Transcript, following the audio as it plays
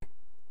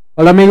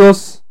Hola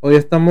amigos, hoy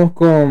tenemos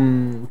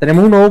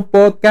un nuevo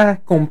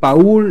podcast con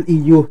Paul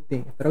y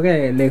Justin. Espero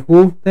que les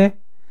guste.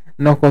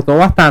 Nos costó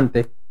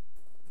bastante.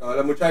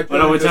 Hola muchachos.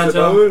 Hola muchachos.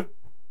 Yo soy Paul.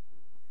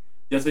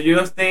 Yo soy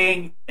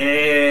Justin.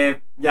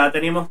 Ya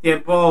teníamos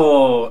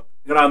tiempo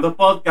grabando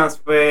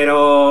podcast,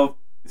 pero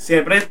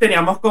siempre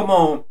teníamos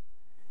como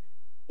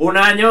un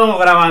año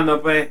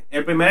grabando. Pues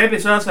el primer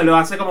episodio salió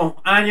hace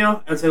como años,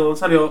 el segundo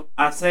salió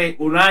hace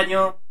un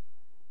año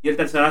y el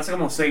tercero hace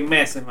como 6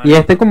 meses. Y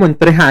este como en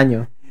 3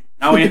 años.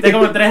 No, y este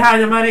como en 3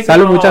 años, marico.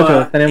 Salud no muchachos,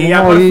 jodas. Y tenemos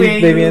ya por hoy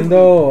fin-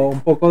 bebiendo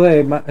un poco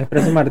de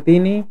espresso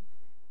martini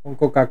con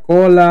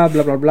Coca-Cola,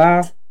 bla bla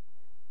bla.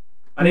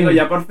 Marico,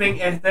 ya por fin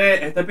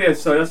este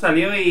episodio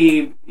salió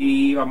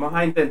y vamos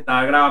a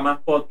intentar grabar más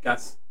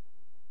podcasts.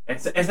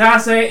 Ese va a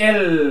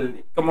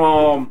ser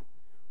como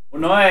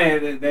uno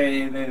de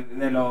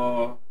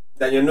los,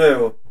 De año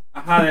nuevo.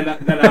 ajá, de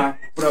las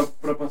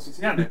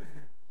proposiciones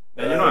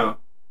de año nuevo.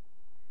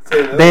 Sí,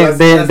 ¿no? De Las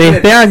este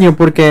fechas. año,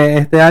 porque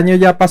este año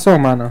ya pasó,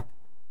 mano.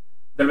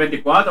 Del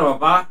 24,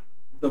 papá,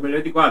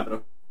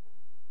 2024.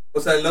 O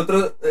sea, el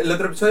otro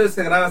episodio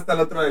se graba hasta el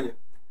otro año.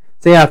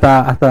 Sí,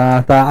 hasta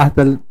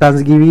el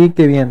Thanksgiving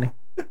que viene.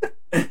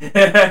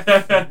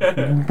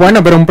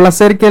 Bueno, pero un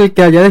placer que el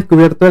que haya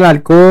descubierto el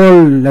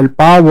alcohol, el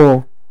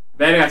pavo.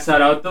 Verga,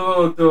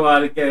 shout tú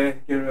al que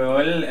descubrió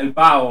el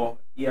pavo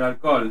y el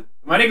alcohol.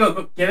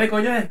 Marico, ¿quién de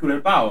coño descubrió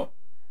el pavo?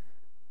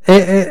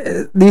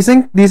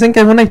 Dicen que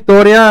es una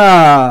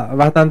historia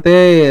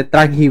bastante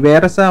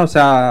transgiversa, o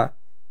sea,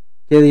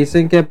 que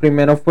dicen que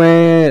primero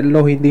fue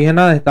los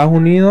indígenas de Estados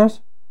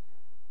Unidos,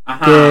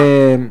 Ajá.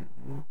 que,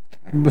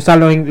 o sea,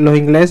 los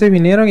ingleses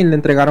vinieron y le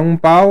entregaron un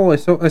pavo,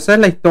 esa es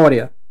la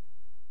historia.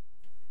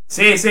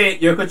 Sí,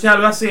 yo escuché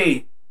algo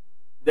así,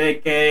 de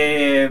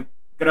que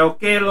creo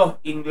que los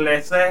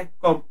ingleses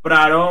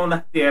compraron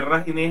las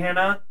tierras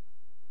indígenas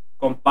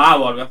con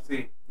pavo, algo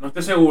así. No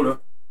estoy seguro.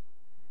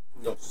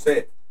 No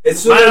sé.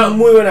 Es Bueno. una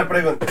muy buena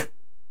pregunta.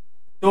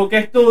 ¿Tú qué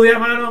estudias,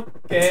 mano?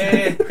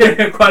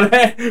 ¿Cuál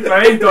es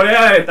la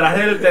historia detrás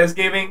del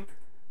Thanksgiving?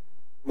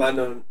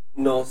 Mano,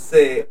 no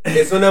sé.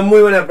 Es una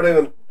muy buena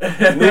pregunta.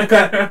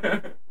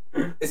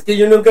 Es que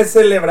yo nunca he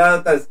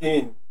celebrado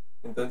Thanksgiving.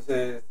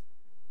 Entonces,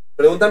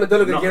 pregúntame todo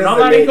lo que quieras. No,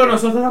 de marico, México.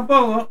 nosotros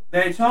tampoco.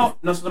 De hecho,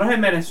 nosotros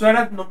en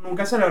Venezuela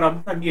nunca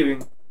celebramos Thanksgiving.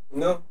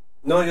 No,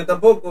 yo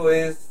tampoco.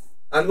 Es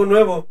algo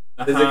nuevo.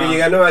 Desde Ajá. que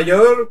llegué a Nueva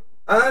York.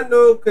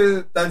 No,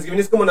 que Thanksgiving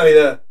es como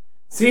Navidad.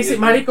 Sí,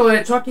 marico, de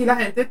hecho aquí la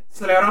gente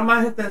celebra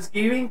más el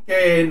Thanksgiving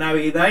que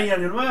Navidad y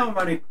Año Nuevo,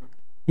 marico.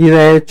 Y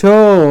de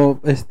hecho,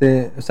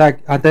 o sea,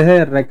 antes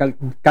de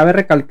cabe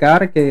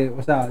recalcar que,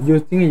 o sea,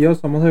 Justin y yo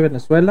somos de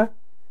Venezuela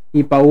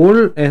y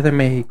Paul es de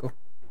México.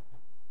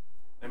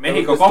 De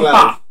México, Somos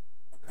compa.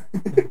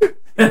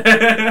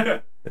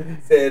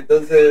 Sí,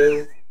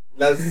 entonces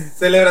las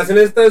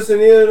celebraciones de Estados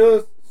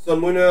Unidos son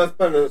muy nuevas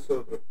para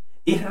nosotros.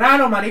 Y es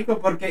raro, marico,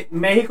 porque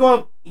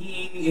México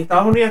y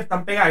Estados Unidos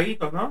están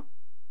pegaditos, ¿no?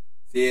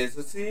 Sí,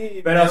 eso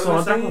sí. Pero aún son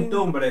otras así-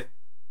 costumbres.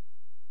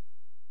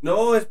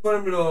 No, es por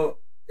ejemplo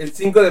el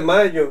 5 de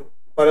mayo.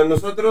 Para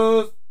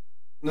nosotros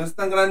no es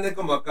tan grande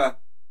como acá.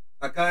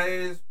 Acá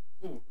es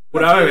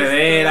Pura la fiesta,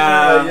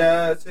 bebedera,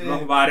 ya, sí.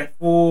 los bares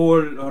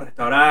full, los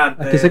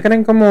restaurantes. Aquí se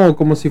creen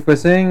como si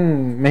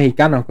fuesen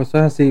mexicanos,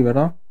 cosas así,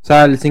 ¿verdad? O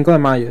sea, el 5 de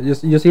mayo. Yo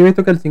sí he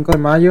visto que el 5 de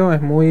mayo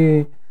es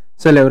muy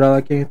celebrado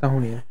aquí en Estados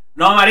Unidos.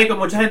 No, marico,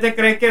 mucha gente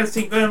cree que el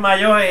 5 de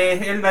mayo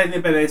es la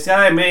independencia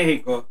de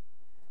México.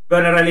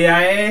 Pero en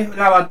realidad es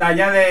la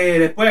batalla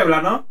de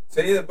Puebla, ¿no?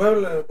 Sí, de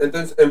Puebla.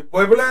 Entonces, en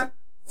Puebla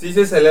sí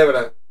se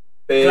celebra.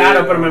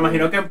 Claro, pero me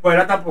imagino que en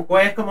Puebla tampoco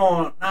es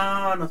como,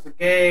 no sé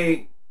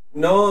qué.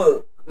 No,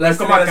 No es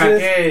como acá celebraciones-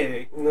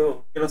 que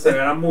No. lo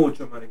celebran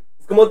mucho, marico.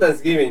 Es como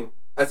Thanksgiving.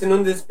 Hacen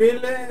un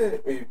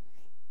desfile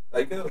y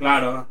ahí quedó.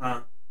 Claro,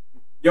 ajá.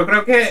 Yo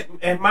creo que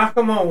es más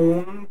como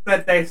un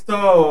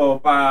pretexto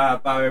para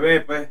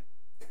beber, pues.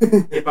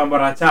 Y para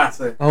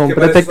emborracharse. O un Que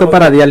pretexto parece-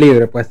 para día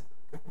libre, pues.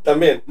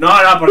 También. No,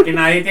 porque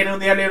nadie tiene un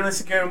día libre el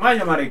 5 de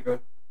mayo, marico.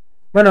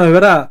 Bueno, es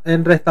verdad,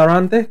 en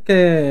restaurantes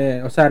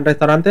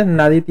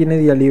nadie tiene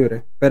día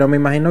libre, pero me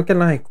imagino que en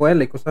las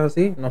escuelas y cosas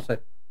así, no sé.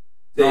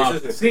 Sí, No,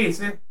 eso sí.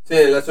 sí. Sí,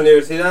 en las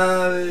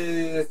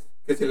universidades,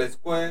 que si la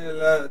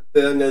escuela,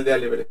 te dan el día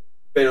libre.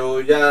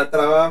 Pero ya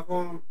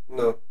trabajo,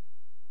 no.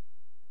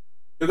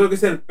 Yo creo que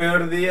es el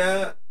peor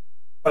día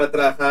para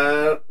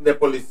trabajar de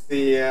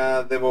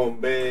policía, de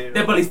bombero.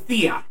 De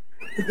policía.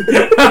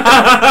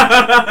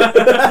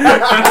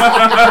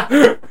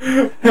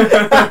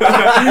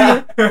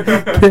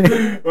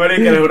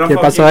 ¿Qué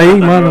pasó ahí,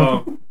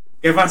 mano?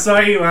 ¿Qué pasó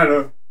ahí,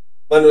 mano?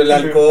 Bueno, el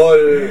alcohol.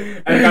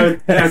 El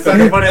alcohol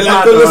te pone El pato,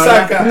 alcohol lo ¿verdad?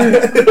 saca.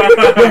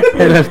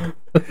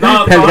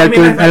 No,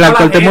 El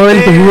alcohol te mueve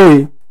el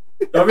jujui.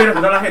 No, mi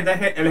respeto a la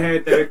gente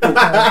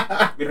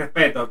LGBTQ. Mi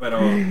respeto, pero.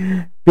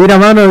 Mira,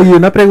 mano, y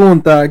una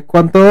pregunta,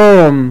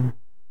 ¿cuánto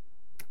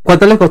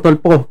les costó el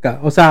podcast?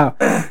 O sea,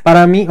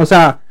 para mí, o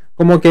sea,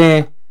 como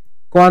que,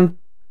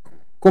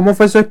 ¿cómo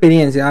fue su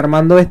experiencia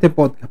armando este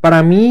podcast?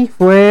 Para mí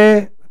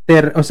fue,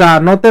 o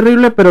sea, no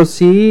terrible, pero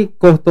sí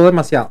costó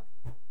demasiado.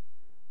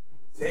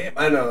 Sí,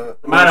 mano.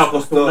 Mano,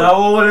 costó una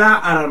bola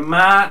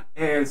armar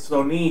el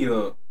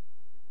sonido.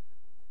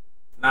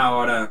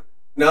 Ahora.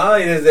 No,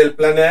 y desde el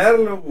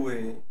planearlo,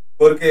 güey.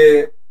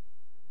 Porque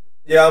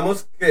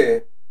llevamos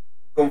que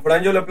con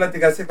Fran yo lo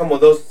platicé hace como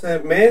 12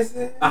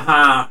 meses.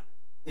 Ajá.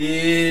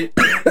 Y.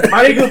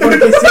 Marico,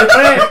 porque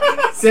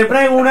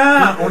siempre en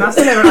una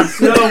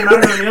celebración, una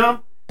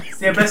reunión,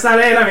 siempre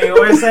sale el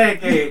amigo ese de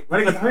que.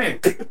 Marico, ¿estás bien?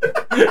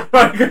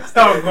 Marico,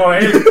 estaba con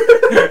él,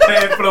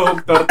 el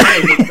productor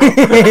técnico.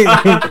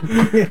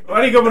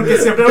 Marico, porque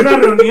siempre en una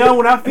reunión,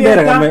 una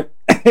fiesta.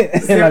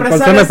 El alcohol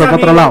se me fue para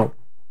otro lado.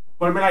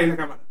 Pónmela ahí en la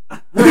cámara.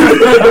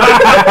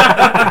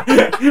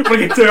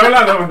 Porque estoy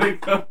hablando,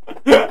 marico.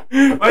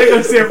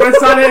 Marico, siempre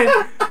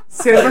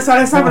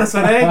sale esa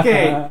persona de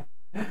que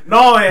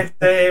no,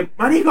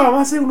 marico, vamos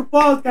a hacer un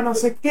podcast, no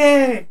sé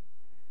qué.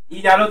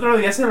 Y ya el otro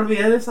día se me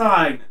olvidé de esa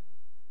vaina.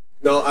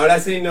 No, ahora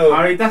sí no.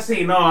 Ahorita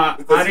sí, no.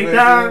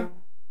 Ahorita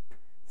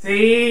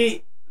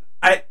sí.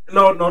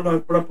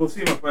 Lo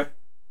propusimos, pues.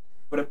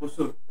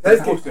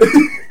 ¿Sabes qué?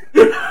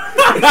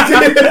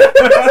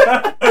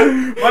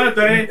 Bueno,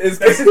 tú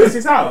eres. Es que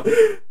 ¿Sí sabes?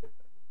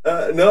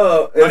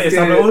 No, Vale, es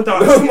esa que... pregunta va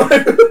no, a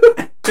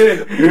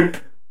ser- mano.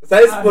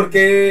 ¿Sabes por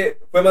qué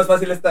fue más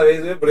fácil esta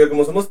vez, güey? Porque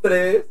como somos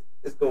tres,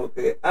 es como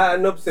que,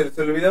 no, pues se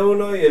le olvida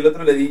uno y el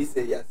otro le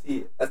dice y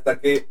así, hasta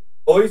que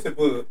hoy se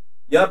pudo.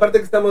 Y aparte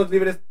que estamos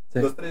libres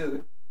los tres,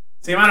 güey.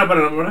 Sí, mano,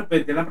 pero no me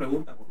respeté la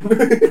pregunta.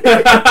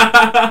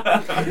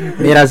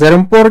 Mira, hacer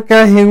un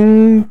podcast es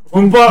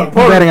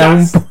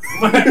Podcast.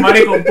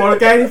 Marico, un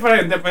podcast es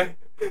diferente, pues.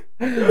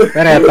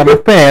 Verga, estamos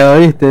pedos,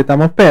 ¿viste?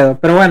 Estamos pedos.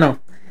 Pero bueno,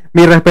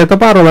 mi respeto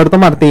para Roberto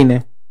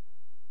Martínez.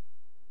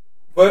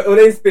 Fue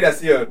una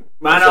inspiración.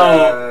 Mano. O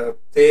sea,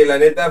 sí, la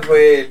neta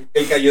fue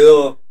el que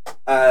ayudó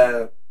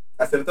a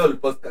hacer todo el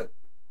podcast.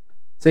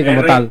 Sí,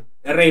 como tal.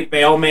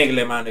 R.I.P.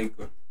 Omegle,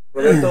 marico.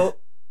 Roberto,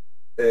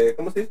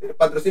 ¿cómo se dice?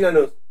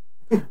 Patrocínanos.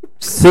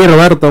 Sí,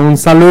 Roberto, un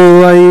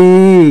saludo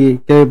ahí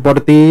que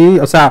por ti,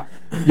 o sea,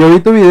 yo vi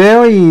tu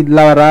video y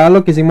la verdad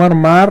lo quisimos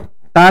armar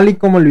tal y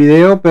como el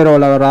video, pero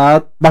la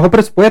verdad, bajo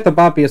presupuesto,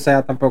 papi, o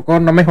sea, tampoco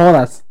no me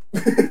jodas.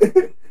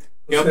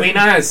 ¿Qué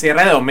opinas del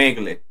cierre de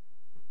Omegle?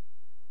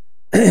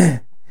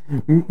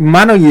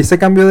 Mano, ¿y ese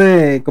cambio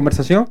de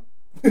conversación?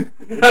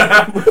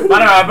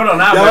 Bueno, pero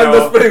nada, Ya van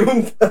 2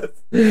 preguntas.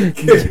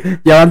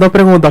 Ya van 2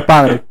 preguntas,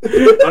 padre. No,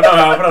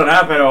 pero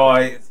nada, pero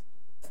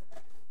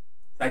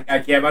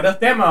aquí hay varios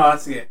temas,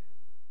 así es.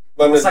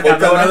 Bueno, el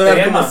Sacando podcast va a un durar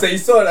tema. como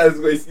 6 horas,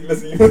 güey, si lo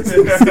seguimos.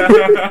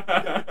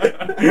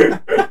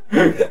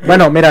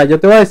 Bueno, mira, yo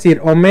te voy a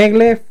decir,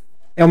 Omegle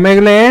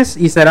es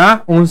y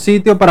será un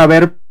sitio para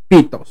ver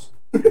pitos.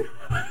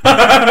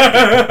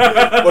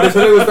 Por eso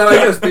le gustaba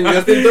a Justin.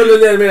 Justin todos los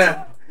días,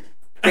 mira,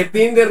 que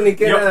Tinder ni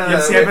que nada. Yo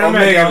siempre me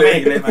metí a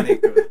Omegle. Omegle,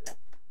 marico.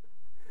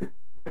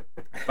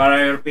 Para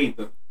ver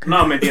pito.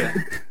 No, mentira.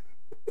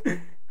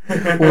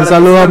 Un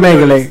saludo a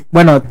Omegle.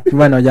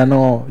 Bueno, ya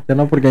no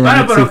porque ya Bueno,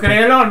 no pero existe.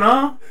 créelo,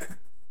 ¿no?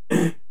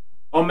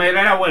 Omegle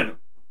era bueno.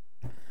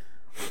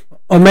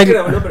 Omegle,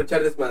 Era bueno, pero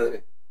echar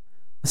desmadre.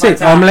 sí,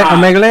 Ajá.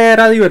 Omegle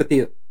era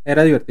divertido.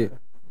 Era divertido.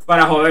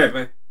 Para joder,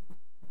 pues.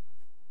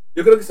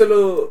 Yo creo que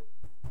solo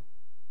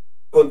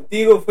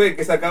contigo fue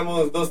que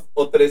sacamos 2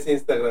 o 3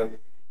 Instagram.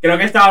 Creo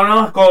que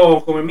estábamos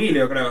con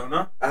Emilio, creo,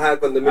 ¿no? Ajá,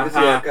 cuando me Ajá.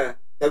 decía acá.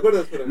 ¿Te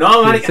acuerdas? Fran?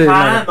 No, marica, Sí,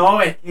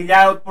 no, es que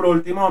ya por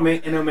último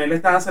en Omegle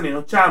estaban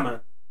saliendo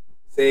chamas.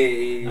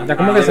 Sí. Ya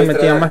como que se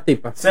metían más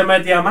tipas. Se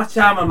metía más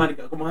chamas,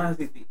 marica. ¿Cómo es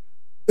así, tío?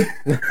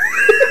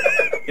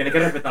 Tienes que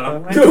respetar a la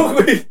mujer. No,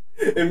 güey.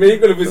 En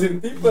México le puse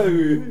en tipa,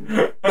 güey.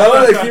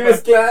 Estamos aquí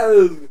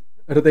mezclados.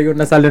 Pero te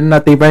digo, sale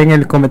una tipa en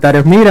el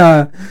comentario.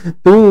 Mira,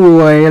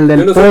 tú, el del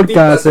Yo no soy podcast,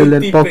 tipa, el soy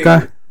del tipe,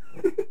 podcast.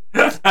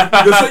 Yo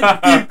soy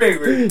tipe,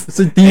 güey. Yo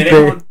soy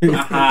Eres tipe.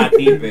 Ajá,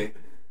 tipe.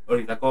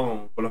 Ahorita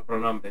con los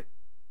pronombres.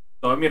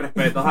 Todos mis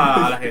respetos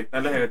a la gente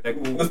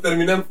LGBTQ. Nos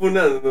terminan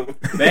funando, ¿no?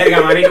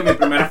 Verga, marico, mi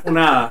primera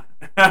funada.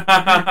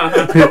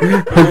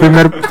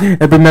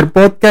 el primer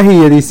podcast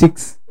y Eddie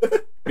Six.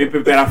 Mi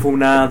primera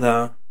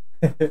funada.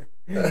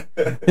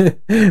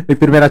 Mi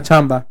primera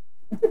chamba.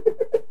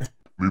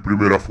 Mi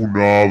primera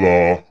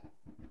funada.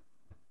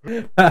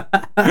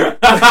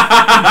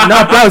 No,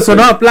 aplauso. Un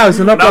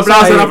aplauso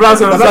ahí. por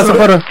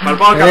Para el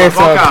podcast,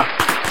 Eso.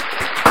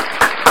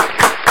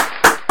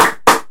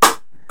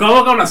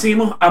 ¿Cómo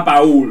conocimos a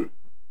Paul?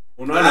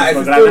 Uno de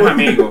nuestros eso grandes estuvo-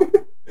 amigos.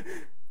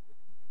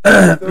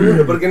 Está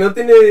bueno, porque no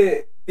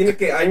tiene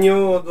que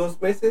año o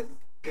 2 meses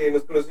que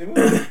nos conocimos.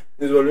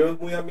 Nos volvimos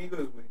muy amigos,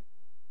 güey.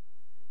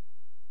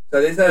 O sea,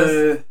 de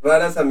esas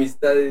raras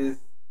amistades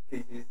que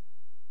hiciste.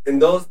 En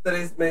 2,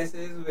 3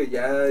 meses, güey,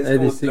 ya es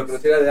como si lo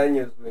conociera de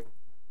años, güey.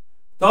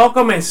 Todo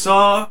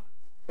comenzó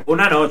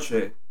una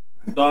noche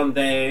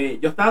donde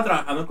yo estaba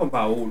trabajando con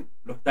Paul,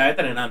 lo estaba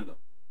entrenando.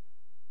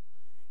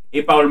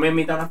 Y Paul me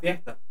invita a una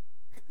fiesta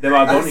de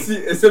Bad Bunny. Sí,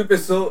 eso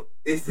empezó.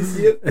 Es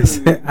cierto,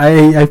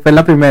 güey. Ahí fue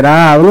la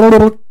primera.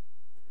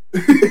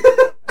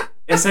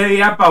 Ese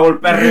día Paul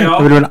perreó,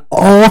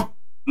 Oh,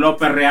 lo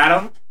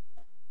perrearon.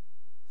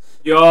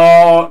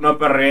 Yo no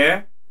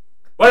perreé.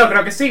 Bueno,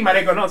 creo que sí,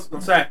 marico, no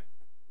sé.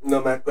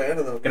 No me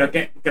acuerdo.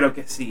 Creo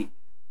que sí.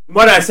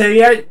 Bueno, ese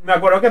día me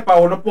acuerdo que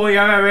Pau no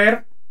podía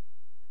beber,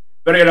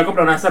 pero yo le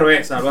compré una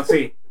cerveza, algo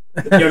así.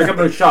 Yo le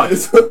compré un shot.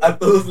 Eso a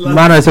todos lados.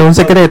 Mano, eso es un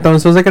secreto, eso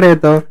es un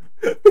secreto.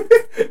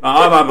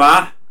 No,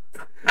 papá.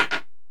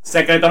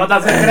 Secreto no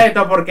tan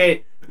secreto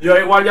porque yo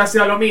igual ya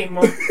hacía lo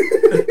mismo.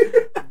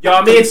 Yo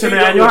a mis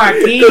 19 años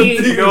aquí,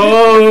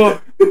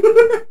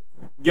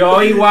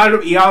 yo igual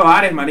iba a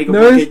bares, marico,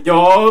 porque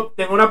yo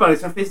tengo una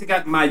apariencia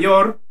física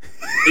mayor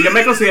y yo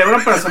me considero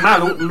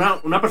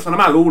una persona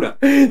madura.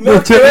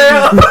 No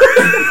creo.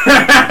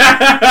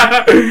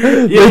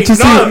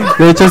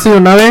 De hecho, sí,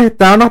 una vez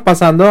estábamos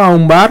pasando a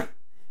un bar,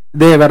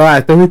 de verdad,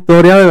 esto es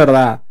historia de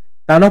verdad.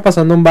 Estábamos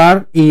pasando a un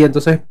bar y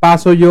entonces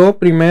paso yo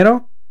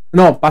primero.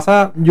 No,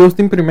 pasa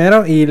Justin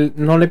primero y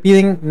no le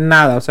piden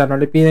nada, o sea, no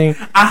le piden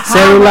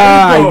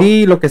cédula, marico.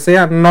 ID, lo que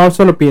sea, no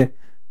se lo piden.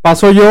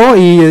 Paso yo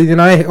y de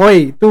una vez,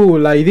 oye, tú,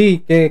 la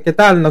ID, ¿qué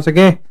tal? No sé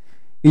qué.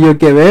 Y yo,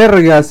 qué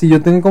verga, si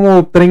yo tengo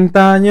como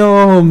 30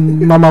 años,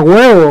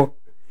 mamagüevo.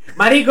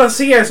 Marico,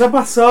 sí, eso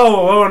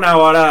pasó, una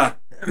hora.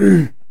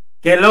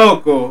 Qué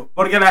loco,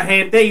 porque la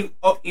gente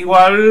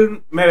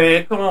igual me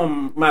ve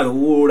como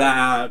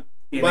madura.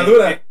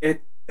 ¿Madura?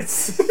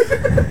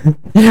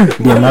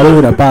 Bien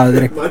madura,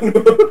 padre.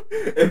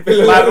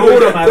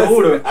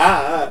 Maduro.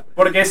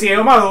 Porque si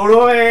es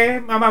maduro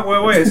es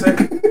mamagüevo ese.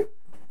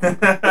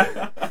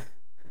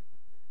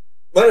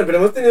 Bueno, pero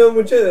hemos tenido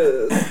muchas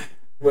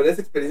buenas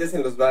experiencias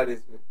en los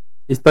bares, güey.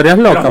 Historias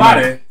Los locas,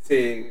 bares.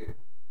 Sí,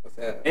 o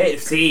sea...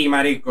 Sí,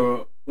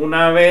 marico.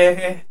 Una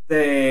vez,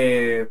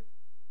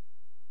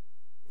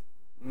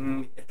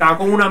 estaba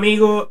con un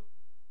amigo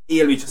y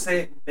el bicho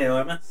se pegó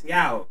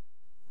demasiado.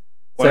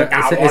 O sea,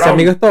 ese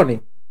amigo es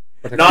Tony.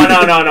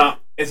 No.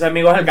 Ese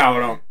amigo es el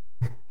cabrón.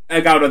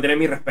 El cabrón tiene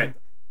mi respeto.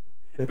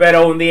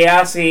 Pero un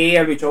día sí,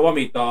 el bicho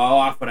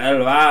vomitó afuera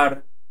del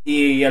bar.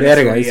 Y el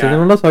verga, eso yo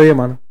no lo sabía,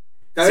 mano.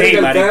 Cabe Sí,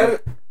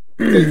 recalcar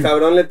que el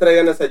cabrón le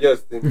traigan a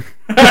Justin.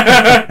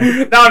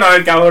 No,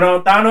 el cabrón,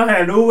 estábamos en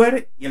el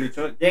Uber y el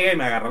bicho llega y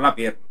me agarra la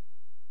pierna.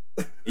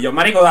 Y yo,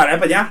 marico, dale,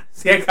 pues ya,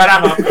 sí, el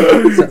carajo.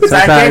 O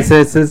sea,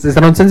 ese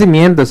era un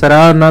sentimiento, ese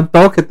era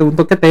un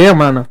toqueteo,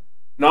 mano.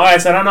 No,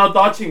 eso era no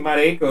touching,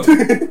 marico.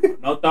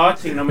 No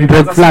touching, no me Red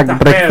importa flag, si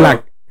estás red pedo.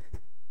 flag.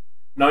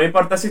 No me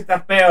importa si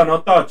estás pedo,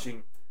 no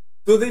touching.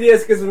 ¿Tú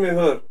dirías que es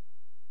mejor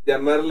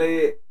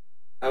llamarle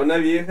a una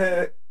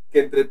vieja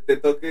que te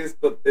toques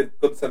con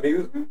tus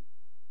amigos, güey?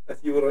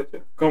 Así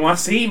borracho. ¿Cómo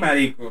así,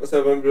 marico? O sea,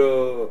 por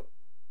ejemplo,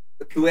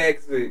 tu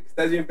ex, güey.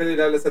 ¿Estás bien pedo y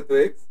le hablas a tu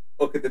ex?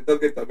 O que te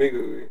toque tu amigo,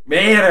 güey.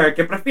 Verga,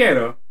 ¿qué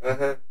prefiero?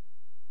 Ajá.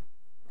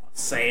 No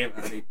sé,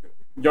 marico.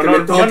 Que me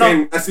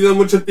toquen. Ha sido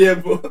mucho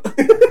tiempo.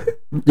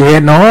 No,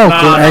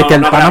 que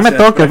el pana me gracias.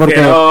 toque,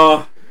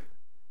 Prefiero-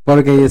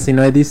 porque si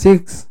no es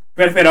D6.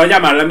 Prefiero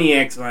llamarle a mi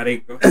ex,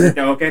 marico.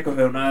 Tengo que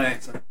coger una de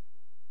esas.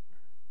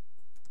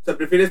 O sea,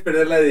 prefieres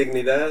perder la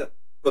dignidad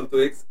con tu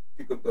ex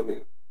que con tu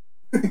amigo.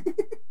 Sí.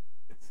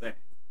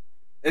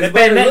 Es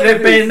Depende, bueno, ¿no?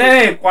 depende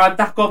de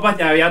cuántas copas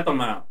ya había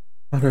tomado.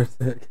 ¿Qué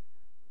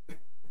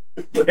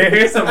es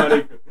eso,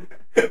 marico?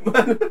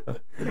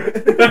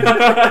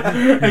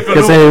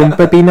 Que se ve un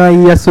pepino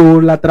ahí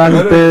azul atrás de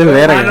ustedes,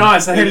 verga. Ah, no,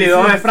 ese es el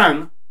Lidiando de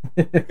Fran.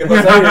 ¿Qué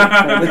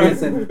pasa?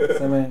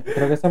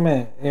 Creo que se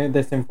me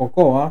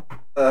desenfocó, ¿ah?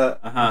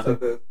 Ajá.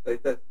 Ahí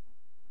está.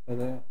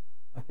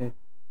 Okay,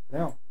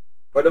 creo.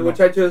 Bueno, No.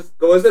 muchachos,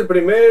 como es el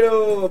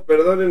primero,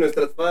 perdonen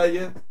nuestras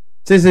fallas.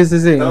 Sí.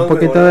 Estamos Un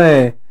poquito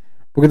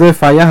mejorando. de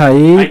fallas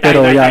ahí, Ahí está,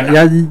 pero ahí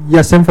está.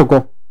 ya se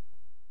enfocó.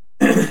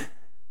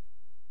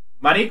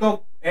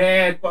 Marico,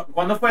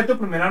 ¿cuándo fue tu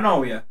primera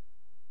novia?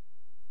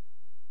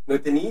 No he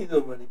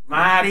tenido, marico.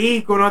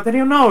 Marico, no has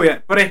tenido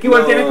novia. Pero es que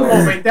igual No. tienes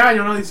como 20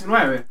 años, ¿no?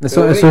 19.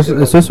 Eso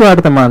Pero es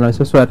suerte, mano,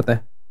 eso es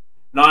suerte.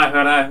 No, es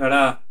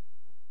verdad.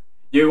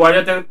 Yo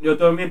igual yo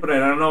tuve mi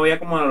primera novia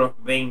como a los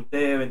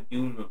 20,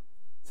 21.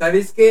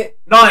 ¿Sabes qué?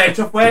 No, de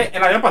hecho fue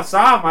el año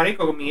pasado,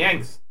 marico, con mi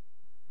ex.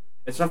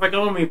 Eso fue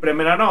como mi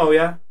primera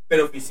novia.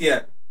 Pero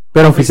oficial.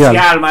 Pero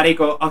oficial.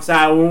 Marico. O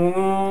sea,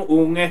 un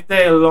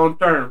long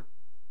term.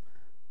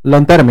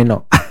 Long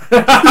término.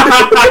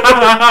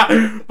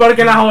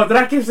 Porque las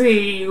otras que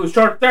sí,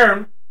 short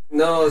term.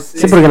 No, sí.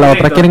 Sí, porque las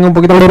otras quieren un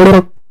poquito.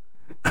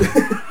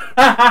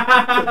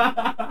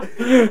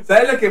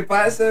 ¿Sabes lo que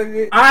pasa,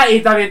 güey? Ah,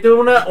 y también tuve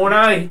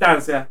una a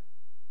distancia.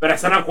 Pero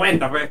eso no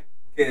cuenta, pues.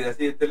 Que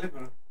así de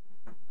teléfono.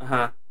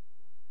 Ajá.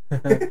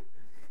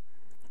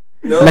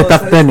 No, El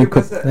staff ¿sabes qué técnico.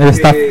 pasa? El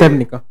staff Que,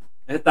 técnico.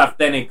 Staff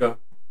técnico.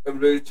 por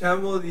ejemplo, el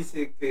chamo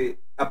dice que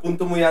a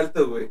punto muy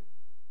alto, güey.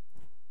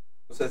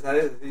 O sea,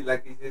 ¿sabes? Así,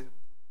 la que dices.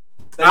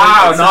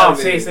 Ah, no,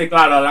 sí,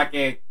 claro. La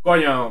que,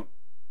 coño,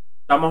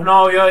 estamos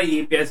novios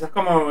y piensas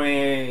como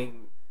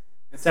en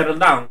settle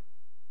down.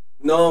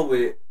 No,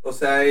 güey. O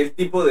sea, el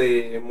tipo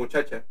de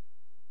muchacha.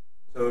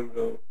 O sea, por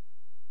ejemplo,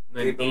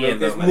 No que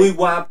entiendo. es marico. muy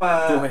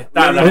guapa. Tus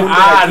estándares. media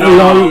Ah, punta de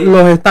no. aquí.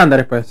 Los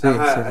estándares, pues, sí.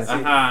 Ajá, sí.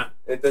 así. Ajá.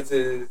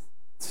 Entonces,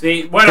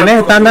 Sí, bueno.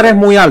 Tienes estándares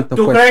muy altos,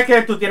 ¿Tú pues. crees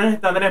que tú tienes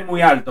estándares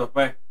muy altos,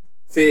 pues?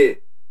 sí.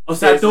 O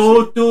sea, Sí,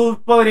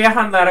 tú podrías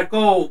andar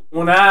con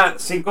una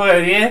 5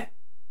 de 10,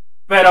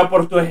 pero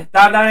por tus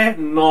estándares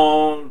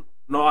no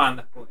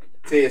andas con ella.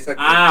 Sí,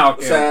 exacto. Ah, ok.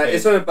 O sea, ok.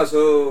 eso me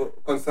pasó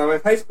cuando estaba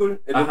en high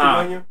school, el Ajá. último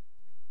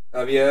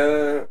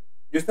año.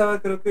 Yo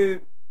estaba, creo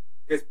que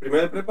es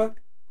primero de prepa,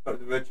 para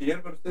el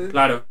bachiller para ustedes.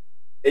 Claro.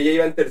 Ella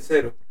iba en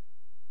tercero.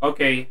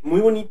 Ok.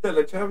 Muy bonita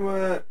la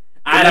chama.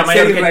 Era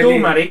mayor que tú, israelí.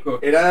 marico.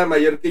 Era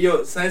mayor que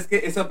yo. ¿Sabes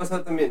qué? Eso ha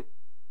pasado también.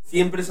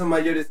 Siempre son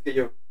mayores que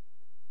yo.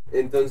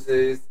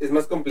 Entonces es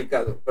más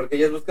complicado. Porque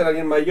ellas buscan a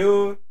alguien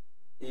mayor.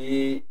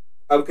 Y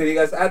aunque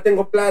digas,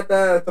 tengo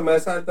plata, esto me da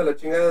salto, la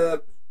chingada.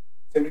 Pues,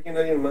 siempre quieren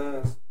a alguien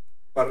más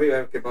para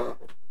arriba que para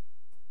abajo.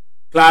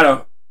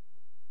 Claro.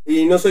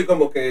 Y no soy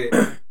como que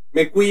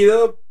me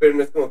cuido, pero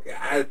no es como que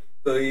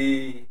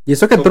estoy. Y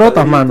eso que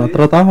trotas, mano,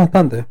 trotas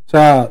bastante. O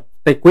sea,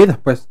 te cuidas,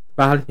 pues.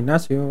 Vas al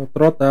gimnasio,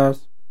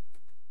 trotas.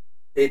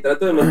 Y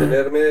trato de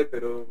mantenerme,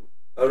 pero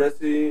aún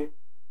así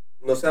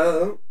no se ha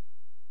dado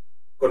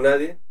con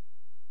nadie.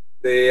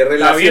 De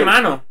relación. Está bien,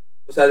 mano.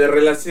 O sea, de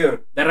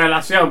relación. De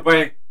relación,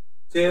 pues.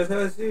 Sí, o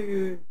sea,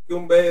 sí, que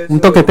un beso.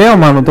 Un toqueteo,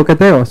 mano, un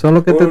toqueteo. Eso es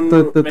lo que te Me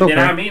tienes a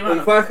toca. mí, Un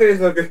mano. faje,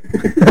 eso que. Es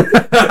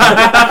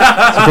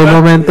un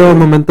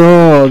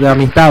momento de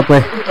amistad,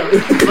 pues.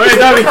 Momento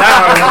de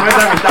amistad, mano,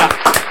 momento de amistad.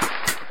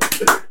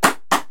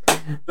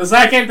 Tú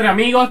sabes que entre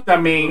amigos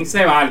también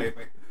se vale,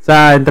 pues. O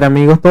sea, entre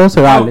amigos todo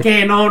se vale.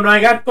 Aunque no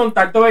haya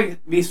contacto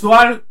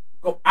visual,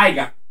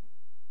 haya.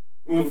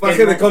 Un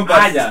faje de compas.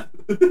 Haya.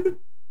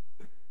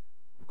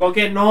 Con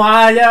que no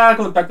haya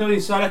contacto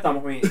visual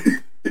estamos bien.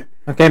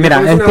 Ok, mira,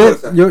 Te voy a decir una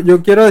cosa.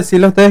 yo quiero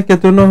decirle a ustedes que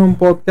esto no es un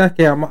podcast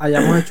que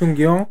hayamos hecho un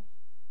guión.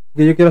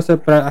 Que yo quiero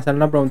hacer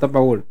una pregunta a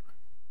Paul.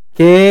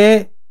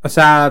 Que, o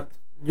sea,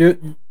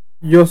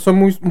 yo soy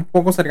un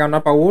poco cercano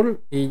a Paul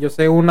y yo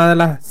sé una de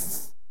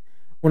las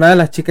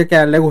chicas que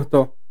a él le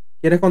gustó.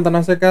 ¿Quieres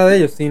contarnos acerca de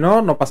ellos? Si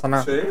no, no pasa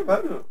nada. Sí,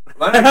 bueno.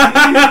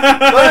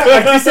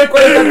 Aquí se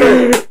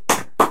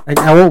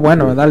cuenta todo.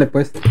 Bueno, dale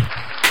pues.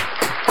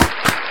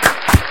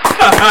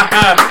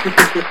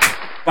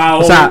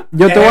 Paul, O sea,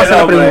 yo te voy a hacer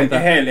la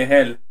pregunta. Es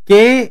él.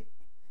 ¿Qué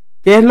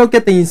es lo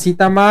que te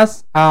incita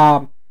más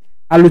a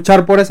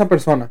luchar por esa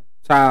persona?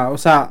 O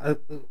sea,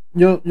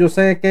 yo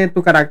sé que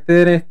tu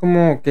carácter es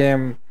como que,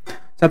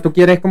 o sea, tú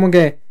quieres como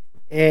que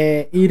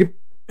ir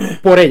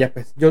por ella,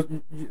 pues.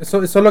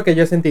 Eso es lo que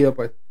yo he sentido,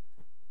 pues.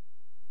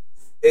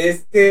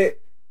 Es que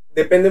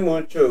depende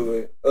mucho,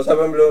 güey. O sea,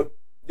 por ejemplo,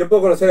 yo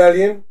puedo conocer a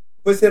alguien,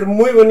 puede ser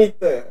muy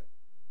bonita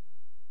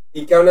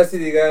y que aún así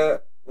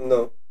diga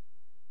no.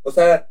 O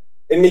sea,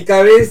 en mi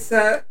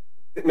cabeza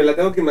me la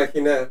tengo que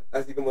imaginar,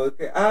 así como de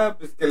que,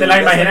 pues que ¿Te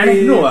la imaginas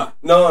desnuda?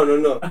 No.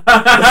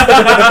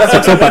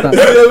 Sexópata.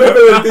 Es muy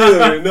pervertido,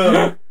 güey,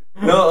 no.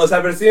 No, o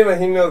sea, pero sí me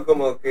imagino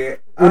como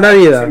que Una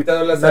vida, pues,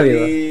 invitándola a una vida.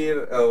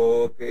 salir,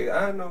 o que,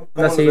 no, cómo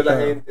Una nos ve la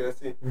cita. gente,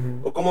 así.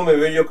 Ujú. O cómo me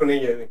veo yo con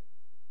ella, güey.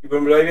 Y por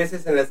ejemplo, hay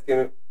veces en las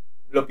que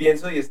lo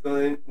pienso y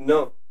estoy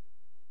no.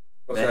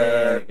 O sea,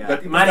 Verga. la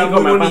tipa Marico, está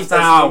muy me ha bonita,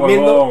 pasado, así,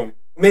 huevón.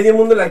 medio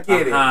mundo la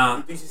quiere. Ajá.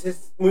 Y tú dices,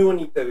 es muy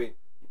bonita, güey.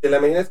 Y te la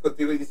imaginas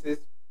contigo y dices,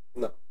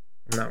 no.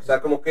 No. O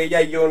sea, como que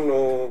ella y yo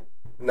no,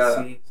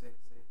 nada. Sí.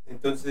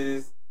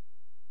 Entonces,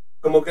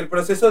 como que el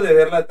proceso de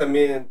verla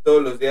también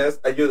todos los días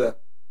ayuda.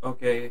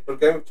 Ok.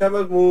 Porque hay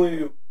chavas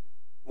muy,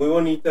 muy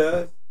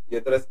bonitas y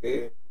otras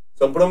que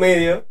son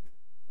promedio.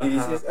 Y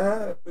Ajá. dices,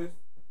 pues,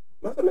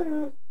 más o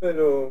menos,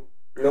 pero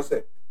no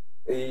sé.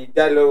 Y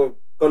ya luego,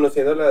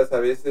 conociéndolas a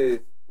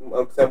veces,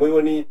 aunque sean muy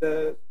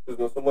bonitas, pues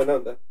no son buena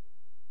onda.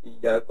 Y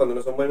ya cuando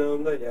no son buena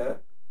onda, ya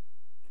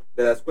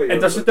le das cuello.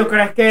 Entonces, ¿tú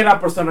crees que la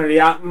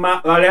personalidad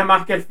vale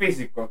más que el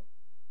físico?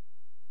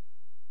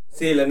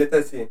 Sí, la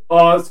neta sí.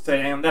 ¿O se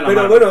llegan de la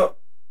Pero mano? bueno,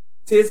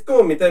 sí, es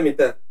como mitad y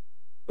mitad.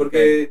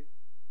 Porque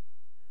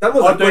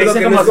estamos O de tú acuerdo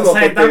dices que no es como como que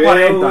 60, te veo,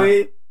 40.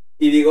 güey,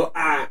 y digo,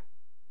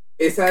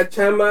 esa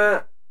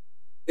chama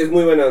es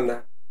muy buena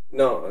onda.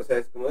 No, o sea,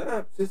 es como,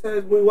 pues esa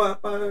es muy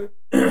guapa.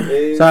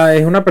 O sea,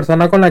 es una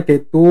persona con la que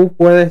tú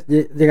puedes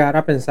llegar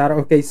a pensar,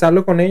 ok,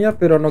 salgo con ella,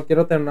 pero no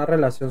quiero tener una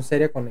relación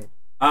seria con ella.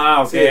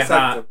 Ok, sí, ajá.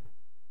 exacto.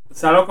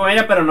 Salgo con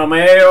ella, pero no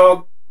me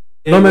veo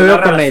en No me una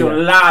veo con relación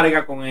ella.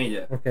 larga con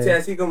ella. Ok. O sea,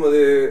 así como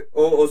de,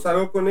 o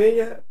salgo con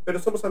ella, pero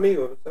somos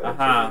amigos. ¿sabes?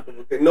 Ajá.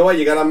 Como que no va a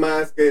llegar a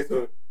más que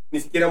eso. Ni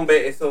siquiera un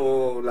beso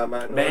o la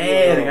mano.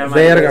 Verga, no. man.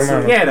 Verga, Ni mano.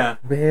 siquiera.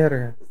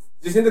 Verga.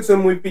 Yo siento que soy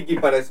muy picky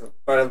para eso,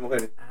 para las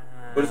mujeres.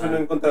 Por eso no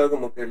he encontrado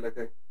como que la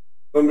que...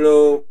 Por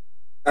ejemplo,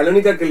 a la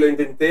única que lo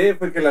intenté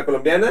fue que la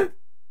colombiana.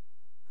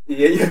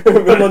 Y ella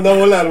me mandó a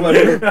volar, mano.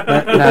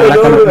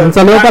 Un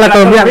saludo para la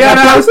colombiana. Un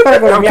aplauso para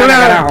la colombiana,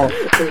 carajo.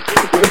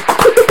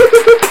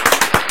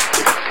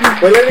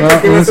 Fue la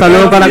única que me Un saludo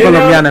sacaba para la dinero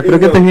colombiana. y Espero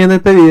que no. estés viendo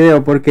este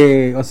video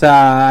porque, o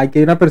sea, aquí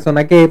hay una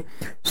persona que...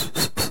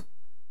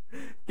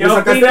 ¿Qué Me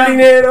sacaste opinas? el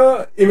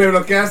dinero y me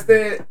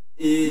bloqueaste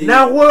y...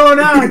 ¡No,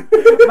 huevona!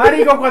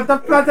 Marico,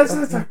 ¿cuántas plata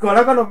se sacó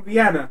la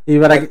colombiana? Y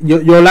para que,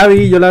 yo la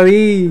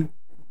vi.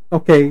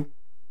 Ok.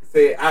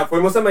 Sí,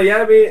 fuimos a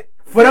Miami.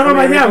 ¿Fueron a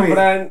Fui Miami? con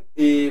Fran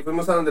y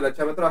fuimos a donde la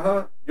chava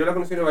trabajaba. Yo la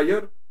conocí en Nueva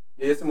York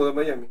y ella se mudó a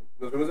Miami.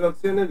 Nos fuimos de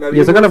vacaciones. La Y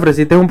eso que vimos. le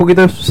ofreciste un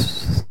poquito de...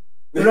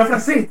 ¿Tú lo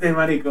ofreciste,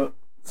 marico?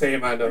 Sí,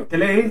 mano. ¿Qué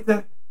le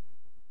dijiste?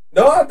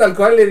 No, tal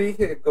cual le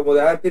dije, como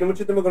de, tiene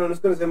mucho tiempo que no nos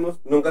conocemos,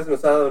 nunca se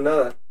nos ha dado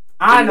nada.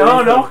 Ah, Y no,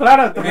 me dijo- no,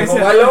 claro. Tú Me me dijo,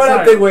 dices,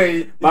 valórate, güey.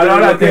 Y yo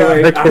Valórate, le güey.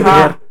 dije,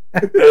 Ajá.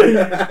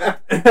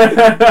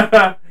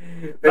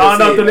 Pero No,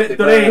 sí, tú la le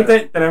tipa- dijiste,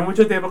 tenemos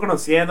mucho tiempo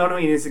conociéndonos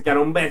y ni siquiera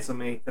un beso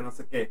me diste, no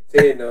sé qué.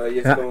 Sí, no, y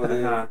es como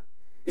de... Ajá.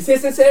 Y sí,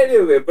 es en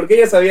serio, güey, porque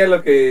ella sabía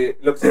lo que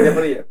sentía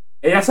por ella.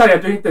 Ella sabía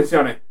tus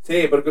intenciones.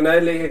 Sí, porque una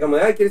vez le dije como,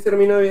 ¿quieres ser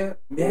mi novia?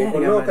 Y me dijo,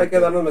 Verga, no, que hay que marico.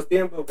 darnos más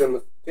tiempo, que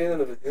nos entiendan,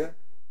 nos entiendan.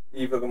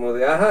 Y fue como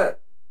de, ajá,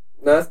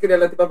 nada más quería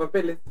la tipa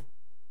papeles.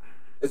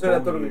 Eso era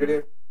todo lo que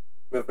quería.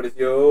 Me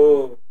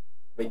ofreció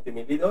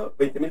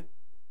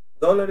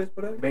 $20,000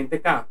 por ahí.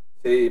 20K.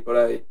 Sí, por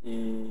ahí.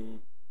 Y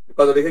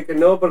cuando le dije que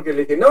no, porque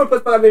le dije, no,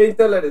 pues págame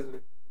 $20,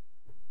 güey.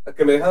 ¿A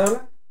que me deja de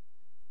hablar?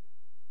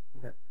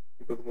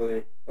 Y fue como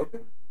de, ok.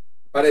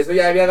 Para eso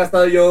ya había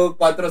gastado yo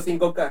 4 o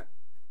 5K.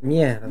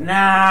 Mierda.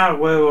 Nah,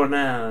 huevo,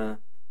 nada.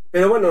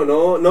 Pero bueno,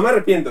 no me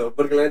arrepiento,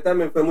 porque la neta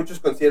me fue a muchos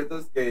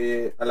conciertos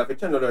que a la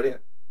fecha no lo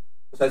haría.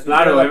 O sea, si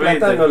Claro, tuviera la plata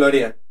obviamente. no lo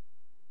haría.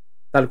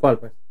 Tal cual,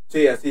 pues.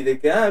 Sí, así de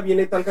que,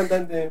 viene tal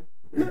cantante.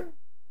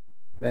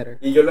 Verga.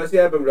 Y yo lo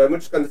hacía, por ejemplo, hay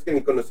muchos cantantes que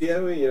ni conocía,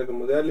 güey, y era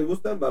como de, ¿le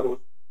gustan? Vamos.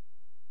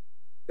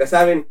 Ya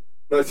saben.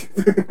 No, es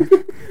cierto.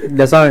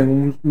 Ya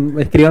saben,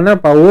 escriban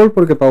a Paul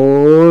porque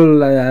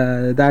Paul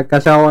está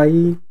callado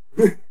ahí.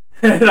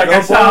 La No,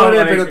 cachao, pobre,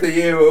 marico. pero te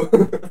llevo.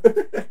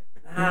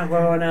 Ah,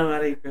 huevo, nada,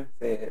 marico.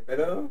 Sí,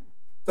 pero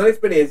son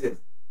experiencias.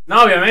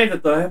 No, obviamente,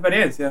 todo es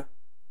experiencia.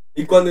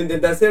 Y cuando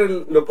intenté hacer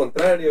lo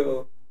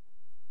contrario,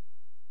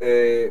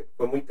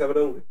 fue muy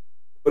cabrón, güey.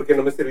 Porque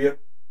no me sirvió.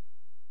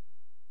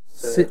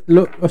 Sí,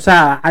 o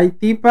sea, hay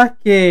tipas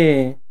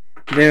que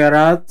de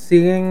verdad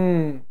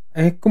siguen.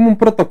 Es como un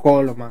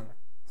protocolo, man.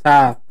 O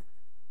sea,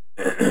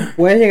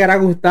 puedes llegar a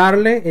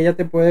gustarle, ella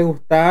te puede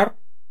gustar,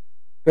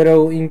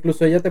 pero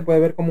incluso ella te puede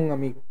ver como un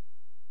amigo.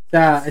 O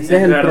sea, ese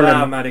es el verdad,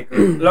 problema. marico.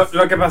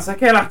 Lo que pasa es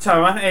que a las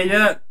chavas,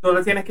 tú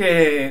le tienes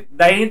que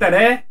dar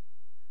interés,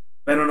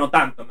 pero no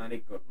tanto,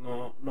 marico.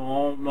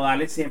 No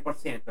darle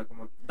 100%.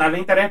 Como darle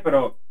interés,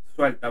 pero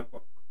suelta un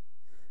poco.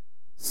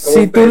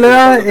 Si tú le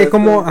das, es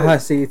como, ajá,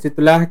 sí, si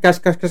tú le das cash,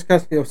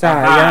 o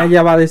sea,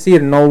 ella va a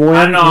decir, no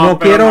pero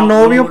quiero no,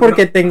 novio no,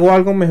 porque no. tengo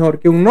algo mejor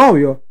que un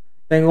novio.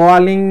 Tengo a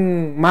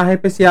alguien más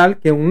especial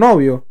que un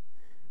novio.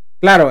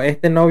 Claro,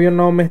 este novio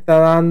no me está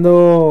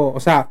dando, o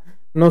sea,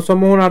 no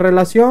somos una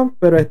relación,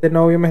 pero este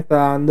novio me está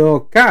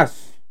dando cash.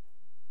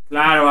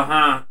 Claro,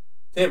 ajá.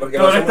 Sí, porque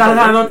Tú no le somos estás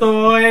dando amigos.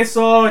 todo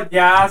eso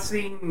ya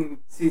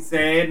sin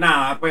ser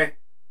nada, pues.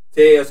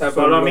 Sí, o sea,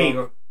 Solo por ejemplo,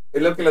 amigos.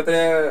 Es lo que la otra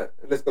día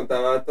les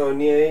contaba a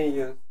Tony a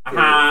ellos. Que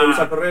Ajá. fuimos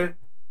a correr.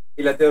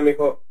 Y la tía me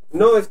dijo,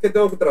 no, es que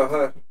tengo que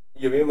trabajar.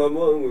 Y yo vi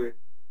mamón, güey.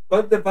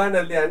 ¿Cuánto te pagan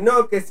al día?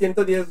 No, que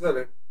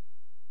 $110.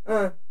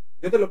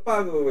 Yo te lo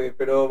pago, güey,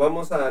 pero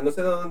vamos a no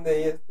sé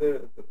dónde y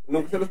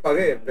nunca se los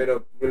pagué,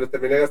 pero me los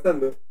terminé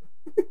gastando.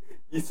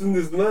 Y es un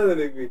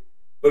desmadre, güey.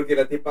 Porque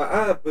la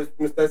tipa, pues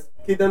me estás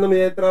quitando mi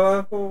día de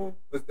trabajo,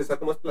 pues te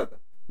saco más plata.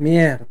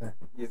 Mierda.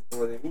 Y es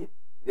como de mí.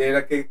 Y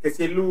era que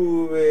si el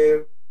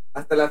Uber,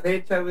 hasta la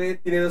fecha, güey,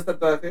 tiene 2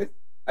 tatuajes.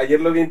 Ayer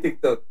lo vi en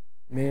TikTok.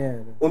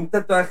 Mierda. Un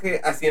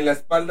tatuaje así en la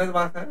espalda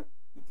baja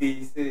que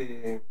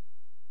dice...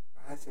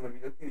 se me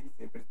olvidó qué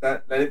dice, pero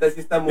está, la neta sí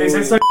está muy...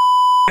 Dice, soy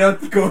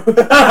erótico. Su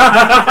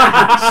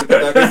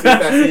tatuaje sí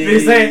está así...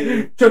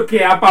 Dice,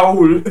 choqué a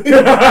Paul.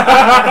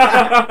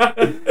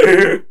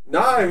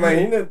 No,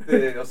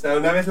 imagínate, o sea,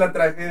 una vez la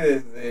traje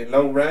desde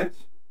Long Branch,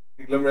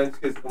 que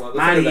es como a 2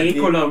 horas de aquí,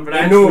 Marico, Long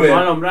Branch. en Uber,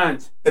 No, Long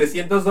Branch.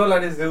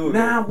 $300 de Uber.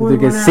 Nah, De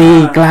que huevona.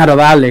 sí, claro,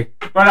 dale.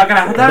 Pero la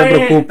caraja No te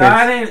preocupes.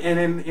 estaba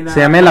en Se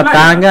llame la playa.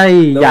 tanga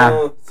y No, ya.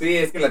 sí,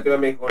 es que la tía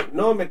me dijo,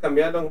 no, me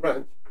cambié a Long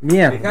Branch.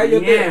 Mierda. Le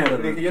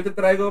dije, yo te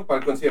traigo para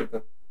el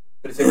concierto.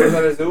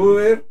 $300 de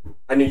Uber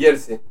a New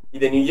Jersey, y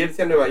de New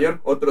Jersey a Nueva York,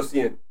 otros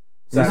 100.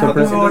 O sea, Me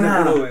sorprende. 400 de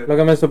puro Uber. Lo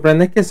que me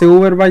sorprende es que ese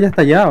Uber vaya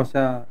hasta allá, o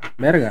sea,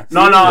 verga.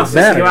 No, sí,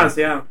 verga. van,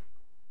 sí van.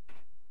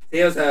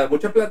 Sí, o sea,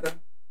 mucha plata.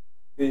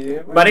 Y,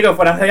 bueno. Marico,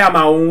 fuera se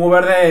llama un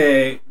Uber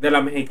de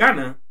la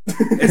mexicana.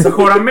 Eso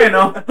cobran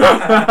menos.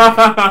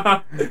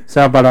 O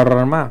sea, para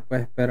ahorrar más,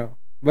 pues, pero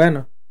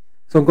bueno.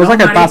 Son cosas No,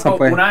 que marico, pasan,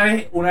 pues.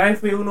 Una vez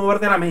fui a un Uber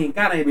de la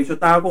mexicana y el bicho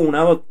estaba con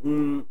una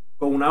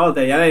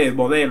botella de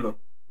modelo.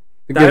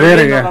 Qué Estaba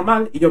bebiendo verga.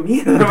 normal. Y yo,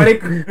 mierda,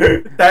 marico.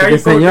 Estaba Que ahí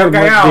como señor,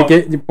 cagado.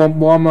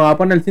 me va a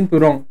poner el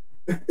cinturón.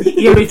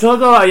 Y el bicho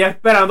todavía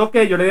esperando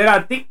que yo le diera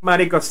a ti,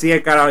 marico. Sí,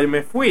 carajo, y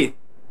me fui.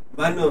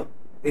 Mano,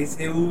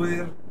 ese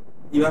Uber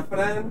iba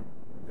Fran,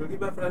 creo que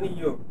iba Fran y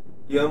yo.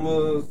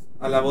 Íbamos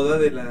a la boda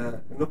de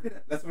no, que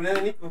era la sobrina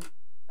de Nico,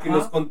 que Ajá.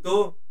 nos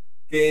contó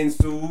que en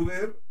su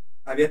Uber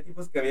había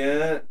tipos que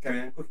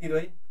habían cogido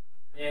ahí.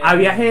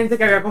 Había gente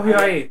que había cogido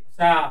ahí. O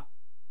sea,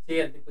 sí,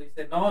 el tipo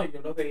dice, no,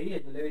 yo lo veía,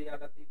 yo le veía a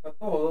la tipa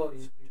todo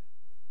y...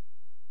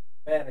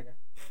 Verga.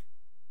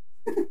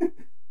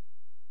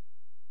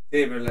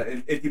 Sí, pero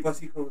el tipo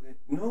así como de,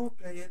 no,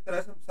 que ahí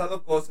atrás han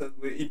pasado cosas,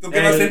 güey. Y tú que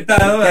vas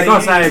sentado ¿Qué ahí.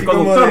 cosa? El así como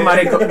conductor, de-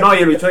 marico. No, y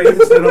el bicho ahí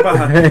se no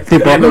pasa.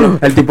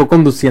 El tipo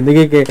conduciendo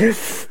y que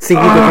sí, que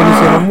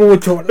conduciendo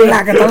mucho.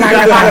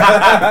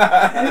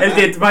 Lácata. El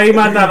tipo ahí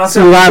manda,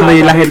 Sudando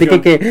y la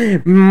gente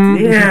que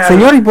Yeah.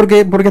 señor, ¿y por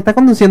qué está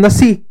conduciendo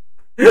así?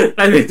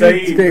 El bicho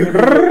ahí.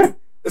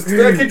 Es que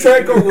estoy aquí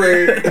chueco,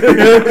 güey.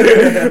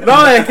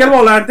 No, es que el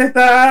volante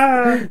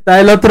está. Está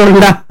del otro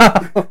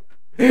lado.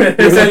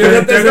 Me salió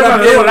una tercera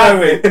pierna,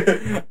 güey.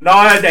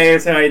 No,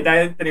 ese ahí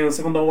tenía un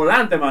segundo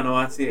volante, mano,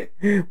 así.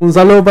 Un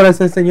saludo para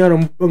ese señor,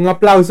 un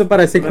aplauso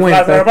para ese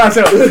cuenta.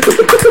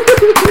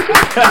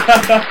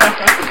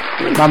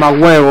 Mamá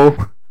huevo.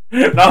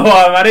 No,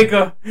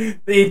 marico.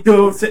 Y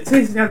tú, sí,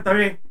 señor, está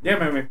bien,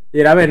 lléveme. Y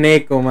era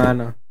veneco,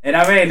 mano.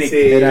 Era Beni. Sí,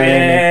 era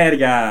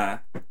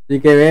Verga. Y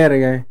qué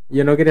verga.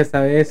 Yo no quería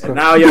saber eso.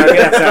 No, yo no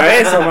quería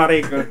saber eso,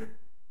 marico.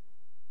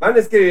 Man,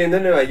 es que viviendo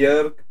en Nueva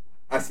York,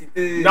 así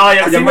te. No,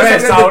 así yo me he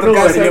sacas de besado tu en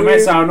Uber, casa, yo me he güey.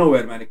 besado en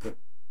Uber, marico.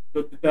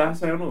 ¿Tú te vas a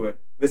hacer en Uber?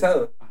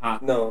 ¿Besado? Ajá.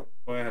 No.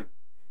 Por ejemplo.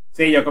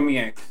 Sí, yo con mi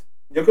ex.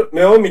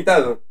 Me he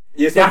vomitado.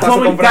 Y eso ¿Te has pasó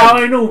con vomitado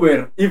Fran. en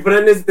Uber? Y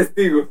Fran es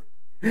testigo.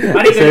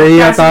 Marico, Ese yo día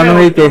casi estábamos me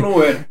ahí vomité que- en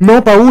Uber.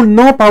 No,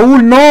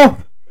 Paul, no.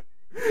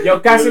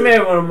 Yo casi me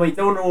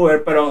vomité un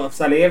Uber, pero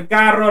salí del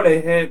carro, le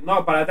dije,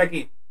 no, párate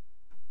aquí.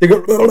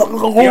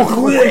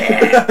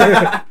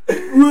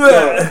 No,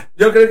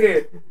 yo creo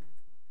que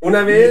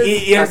una vez.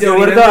 Y el así de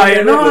Uber orinando,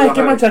 todavía, lo no, es que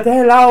bajaron. manchaste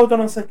el auto,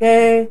 no sé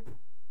qué.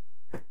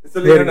 Eso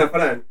le dieron a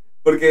Fran.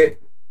 Porque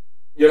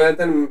yo la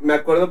neta me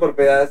acuerdo por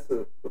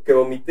pedazos que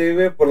vomité,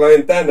 güey, por la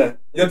ventana.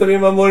 Yo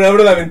también, mamón,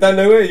 abro la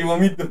ventana, güey, y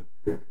vomito.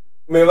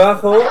 Me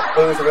bajo,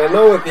 cuando se me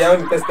no, güey, que ya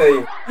vomitaste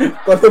ahí.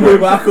 Cuando me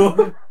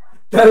bajo,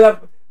 está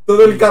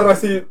todo el carro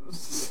así,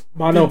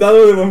 Mano.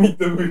 pintado de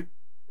vomito, güey.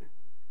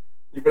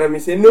 Y Fran me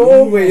dice, no,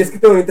 güey, es que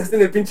te vomitaste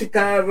en el pinche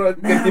carro,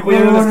 que el tipo ya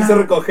no los quiso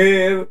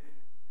recoger.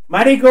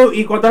 Marico,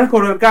 ¿y cuánto les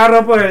cobró el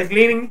carro por el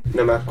cleaning?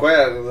 No me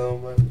acuerdo,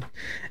 man.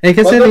 Es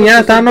que ese ¿Cuándo día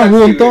nos estábamos puso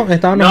el taxi, juntos, güey?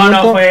 estábamos No,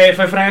 juntos.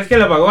 fue Frank el que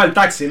le pagó el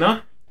taxi,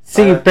 ¿no?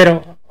 Sí, Ah.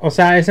 pero, o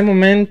sea, ese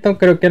momento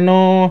creo que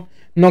no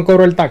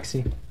cobró el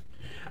taxi.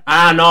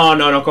 Ah,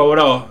 no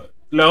cobró.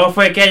 Luego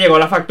fue que llegó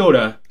la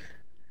factura.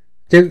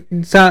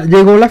 O sea,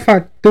 llegó la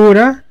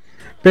factura,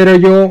 pero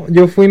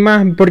yo fui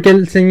más, porque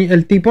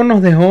el tipo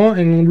nos dejó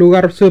en un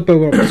lugar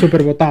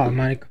súper botado,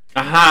 marico.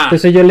 Ajá.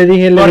 Entonces yo le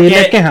dije Porque-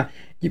 la queja,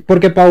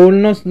 porque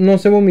Paul no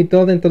se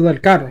vomitó dentro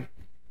del carro.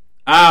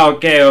 Ah,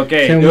 ok.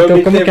 Se vomitó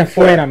vomité como que fuera.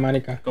 afuera,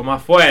 marica. Como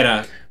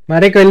afuera.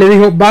 Marico, él le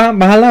dijo,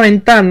 baja la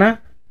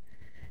ventana,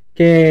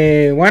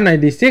 que bueno, hay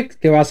dice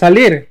que va a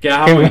salir. Que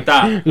vas a que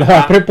vomitar. lo va a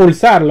Ajá.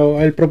 propulsar,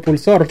 el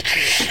propulsor.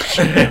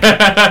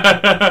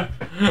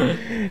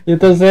 Y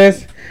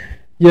entonces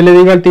yo le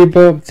digo al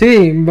tipo,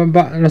 sí,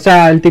 o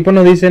sea, el tipo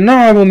nos dice,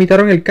 no,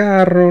 vomitaron el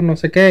carro, no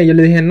sé qué. Yo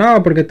le dije,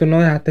 no, porque tú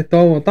no dejaste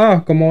todo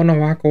botado, ¿cómo nos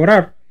vas a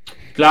cobrar?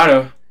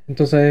 Claro.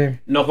 Entonces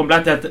No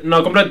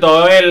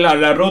completó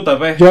la ruta,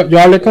 pues. yo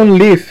hablé con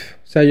Lyft,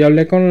 o sea, yo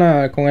hablé con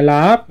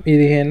la app y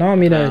dije, no,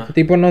 mira, Ajá. este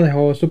tipo nos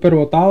dejó súper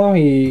botados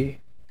y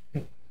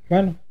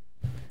bueno,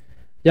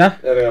 ya.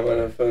 Verga,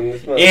 bueno, fue un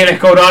desmadre. ¿Y les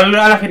cobró a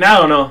la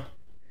final o no?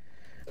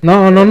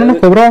 No nos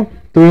cobró,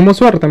 tuvimos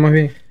suerte más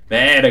bien.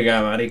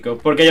 Verga, marico.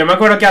 Porque yo me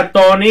acuerdo que a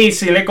Tony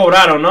sí le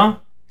cobraron,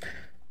 ¿no?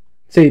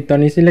 Sí,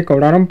 Tony sí le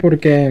cobraron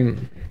porque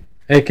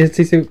es que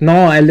sí,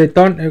 no, el de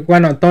Tony,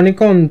 bueno, Tony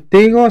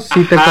contigo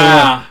sí te cobró.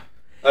 Ajá.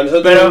 A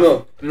nosotros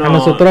Pero no. A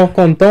nosotros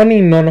con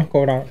Tony no nos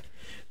cobraron.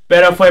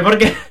 Pero fue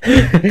porque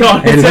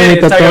Tony Él se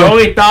vomitó había todo.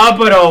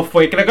 vomitado, pero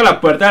fue creo que a la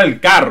puerta del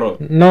carro.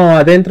 No,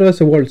 adentro de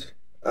su bolso.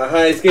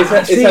 Ajá, es que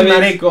esa Sí, vez.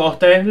 marico. ¿A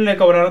ustedes le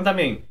cobraron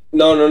también?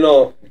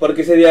 No,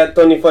 porque ese día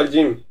Tony fue al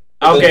gym.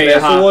 Ah, ok, Entonces veía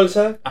ajá. su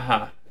bolsa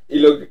Ajá.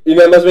 y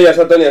nada más veías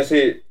a Tony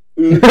así.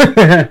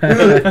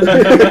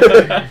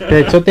 De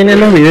hecho tiene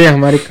los videos,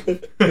 marico.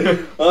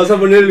 Vamos a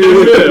poner el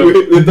video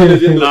güey, de Tony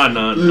haciendo.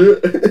 No.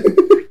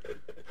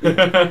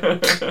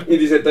 Y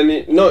dice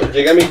Tony, no,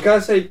 llegué a mi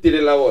casa y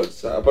tiré la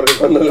bolsa. Porque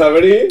cuando la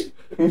abrí,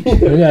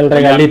 Mira, el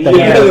regalito.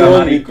 Mierda, era de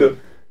marico. vómito.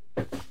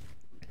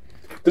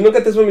 ¿Tú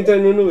nunca te has vomitado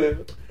en un Uber?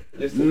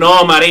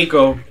 No,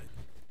 marico.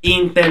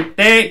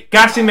 Intenté,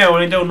 casi me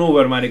vomité un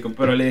Uber, marico.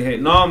 Pero le dije,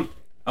 no,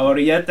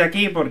 ahoríllate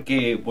aquí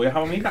porque voy a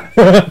vomitar.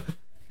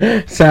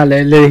 O sea,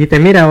 le dijiste,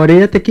 mira,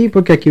 oríllate aquí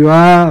porque aquí voy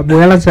a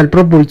lanzar el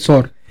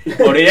propulsor.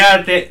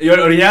 Oríllate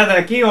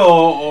aquí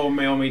o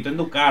me vomito en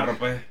tu carro,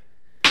 pues.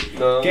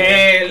 No.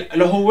 Que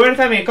los Uber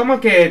también como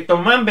que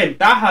toman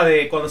ventaja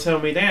de cuando se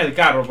vomiten en el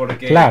carro,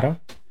 porque... Claro.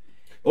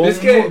 Es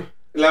que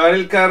lavar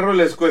el carro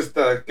les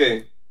cuesta,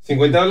 ¿qué?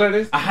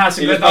 $50. Ajá,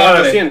 Y les $50.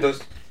 pagan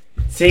 200.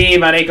 Sí,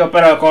 marico,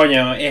 pero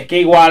coño, es que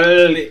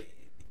igual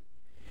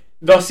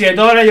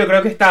 $200 yo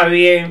creo que está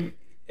bien.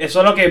 Eso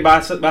es lo que va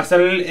a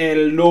ser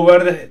el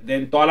Uber de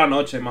toda la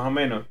noche, más o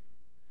menos.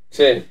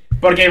 Sí.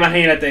 Porque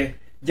imagínate,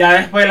 ya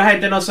después la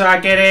gente no se va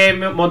a querer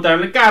montar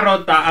en el carro,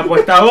 está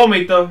apuesta a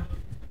vómito,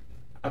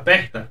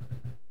 apesta.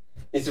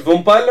 ¿Y si fue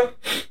un palo?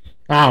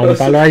 Ah, un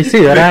palo ahí sí,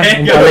 ¿verdad?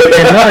 Un palo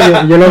que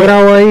no, yo lo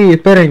grabo ahí,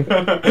 esperen.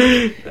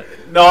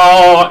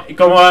 No,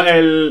 como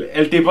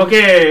el tipo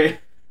que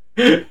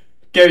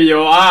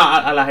vio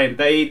a la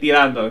gente ahí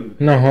tirando.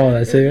 No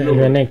joda, ese es el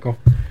veneco.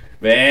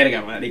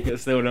 Verga, marico,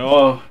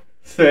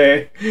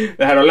 se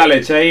dejaron la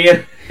leche ahí.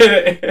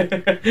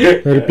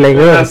 El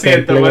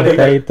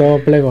plegoste ahí todo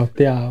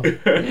plegosteado.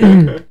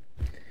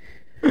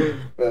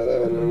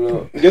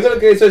 No. Yo creo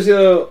que eso ha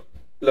sido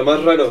lo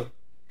más raro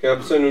que me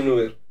pasó en un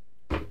Uber.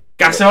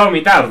 Casi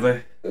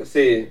vomitarte.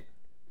 Sí,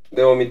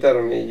 de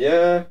vomitarme.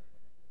 Ya,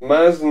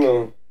 más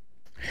no.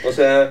 O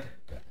sea,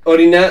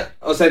 orinar.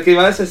 O sea, que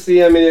vas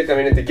así a medio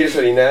camino y te quieres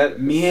orinar.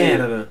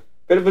 Mierda. Sí.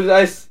 Pero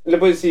pues le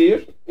puedes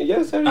ir y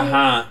ya sabes.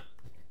 Ajá.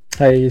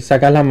 Ahí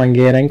sacas la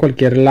manguera en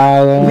cualquier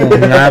lado,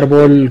 un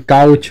árbol,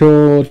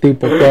 caucho,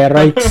 tipo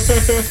perra y...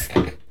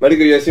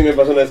 Marico, yo así me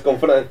pasó una vez con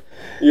Fran.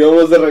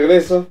 Íbamos de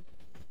regreso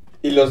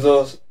y los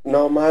dos,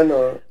 no, mano,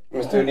 me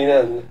estoy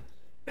orinando.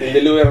 Y el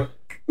del Uber,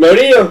 ¡me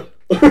orillo!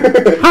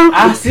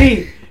 Ah,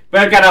 sí.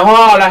 Pero el carajo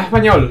habla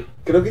español.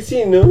 Creo que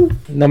sí, ¿no?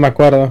 No me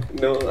acuerdo.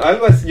 No,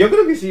 algo así. Yo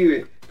creo que sí,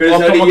 güey. Pero O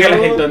se como que orilló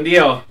les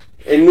entendió.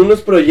 en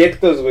unos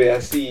proyectos, güey,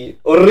 así.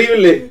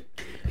 Horrible.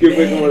 Que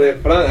fue como de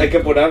Fran, hay que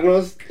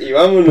apurarnos y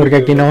vámonos. Porque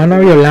aquí no van a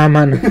violar,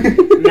 mano.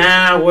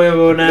 Nah,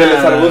 huevo, nada. De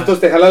los arbustos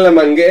te jalan la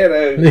manguera.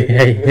 Güey.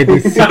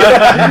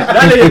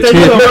 Dale, yo te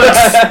ayudo,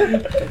 más.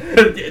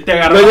 Te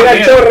agarro No la llega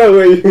manguera. chorro,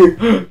 güey.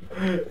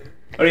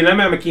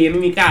 Oríname aquí en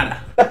mi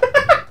cara.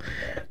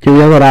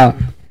 Lluvia dorada.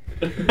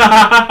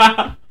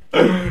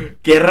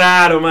 Qué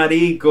raro,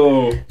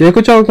 marico. Yo he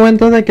escuchado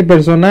cuentos de que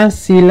personas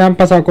sí le han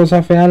pasado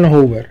cosas feas en los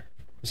Uber.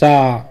 O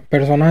sea,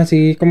 personas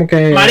así como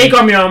que... Marico,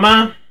 a mi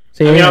mamá.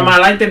 Sí, a mi mamá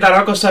la intentaron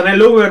acosar en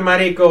el Uber,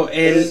 marico.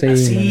 Sí,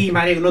 Sí,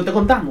 marico, no te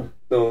contamos.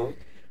 No.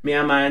 Mi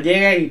mamá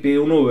llega y pide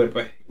un Uber,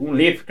 pues. Un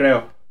Lyft,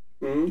 creo.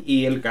 ¿Mm?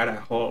 Y el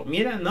carajo,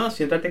 mira, no,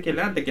 siéntate aquí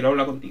delante, quiero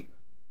hablar contigo.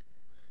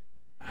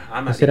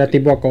 Ajá, Ese era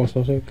tipo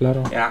acoso, sí,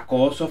 claro.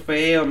 acoso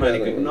feo,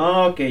 marico. Claro.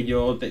 No, que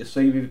yo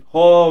soy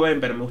joven,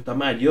 pero me gustan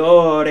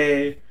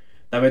mayores.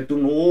 Dame tu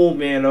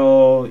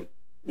número.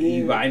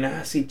 Y vainas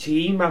así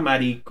chimba,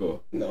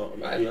 marico. No,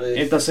 mano.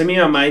 Entonces mi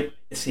mamá,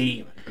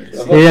 sí.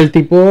 Ajá. Y el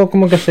tipo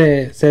como que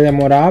se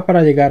demoraba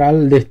para llegar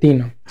al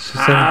destino.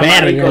 Ajá, Se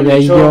verga, marico, y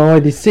ahí dicho-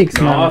 yo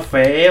 16, No, mano.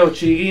 feo,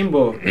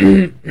 chimbo.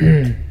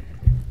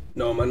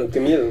 No, mano, qué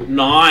miedo.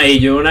 No, y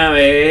yo una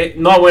vez.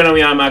 No, bueno,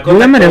 mi mamá. Yo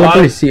llamaré a la contactó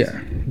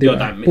policía. Yo Digo,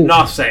 también.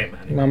 No sé,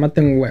 man. Mamá te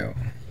un huevo.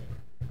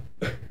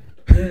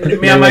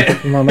 Mi mamá,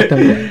 Mamá te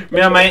un huevo. mi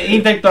mamá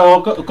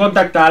intentó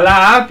contactar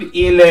la app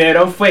y le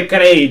dieron fue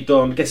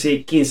crédito. Que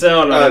sí,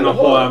 $15. Ah, no no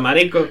joda, joda.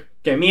 marico.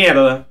 Qué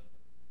mierda.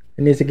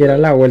 Ni siquiera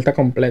la vuelta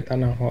completa,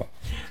 no jodas.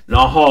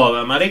 No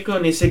joda, marico.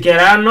 Ni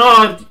siquiera,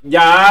 no.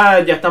 Ya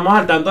estamos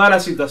al tanto de la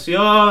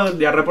situación.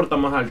 Ya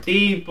reportamos al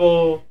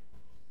tipo.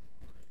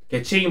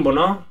 Qué chimbo,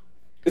 ¿no?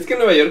 Es que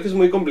Nueva York es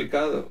muy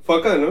complicado. Fue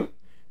acá, ¿no?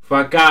 Fue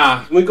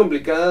acá. Es muy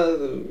complicado.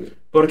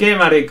 ¿Por qué,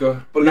 marico?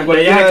 Porque Las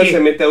leyes cualquiera aquí. se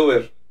mete a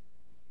Uber.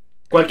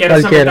 Cualquiera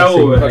se mete Cualquiera, a sí.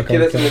 Uber.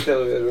 Cualquiera se cualquiera. mete a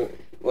Uber.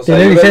 O Tiene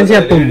Uber, licencia,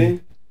 o sea, pum. delivery.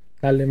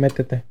 Dale,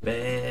 métete.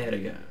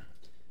 Verga.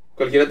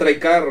 Cualquiera trae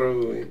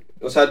carro, güey.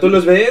 O sea, tú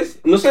los ves,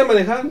 no saben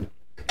manejar.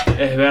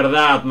 Es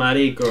verdad,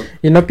 marico.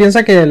 Y no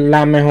piensa que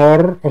la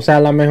mejor, o sea,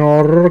 la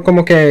mejor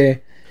como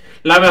que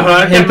La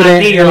mejor entre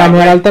alternativa. la mejor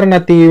pues.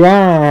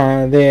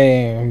 alternativa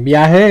de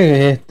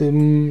viaje es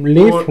un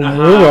Lyft, un Ajá,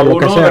 Uber, lo un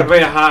que Uber, sea.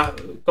 pues, ajá.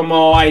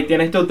 Como ahí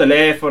tienes tu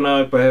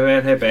teléfono, puedes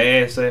ver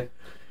GPS.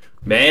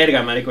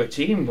 Verga, marico, es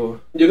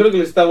chimbo. Yo creo que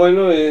el que está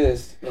bueno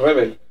es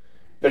Rebel.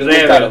 Pero es muy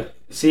Rebel. caro.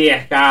 Sí,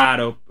 es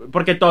caro.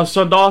 Porque todos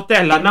son dos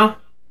Tesla, ¿no?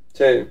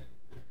 Sí.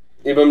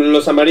 Y por ejemplo,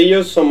 los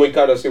amarillos son muy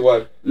caros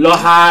igual. Los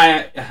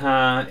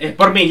ajá, es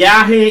por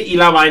millaje y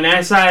la vaina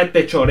esa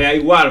te chorea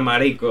igual,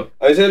 marico.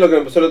 A veces lo que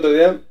me pasó el otro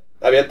día,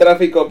 había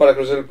tráfico para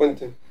cruzar el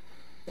puente.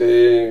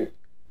 De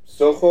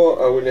Soho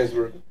a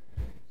Williamsburg.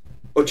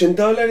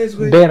 $80,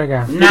 güey.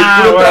 Verga.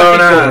 Nah, Puro huevón,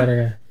 tráfico. nah.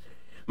 Verga.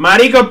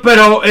 Marico,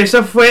 pero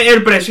ese fue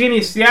el precio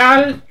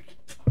inicial.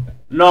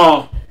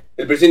 No.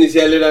 El precio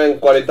inicial eran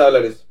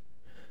 $40.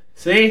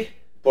 ¿Sí?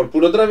 Por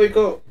puro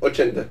tráfico,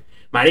 80.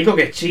 Marico,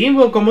 qué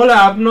chimbo. ¿Cómo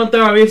la app no te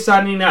va a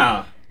avisar ni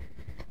nada?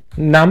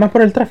 Nada más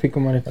por el tráfico,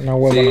 marico. No,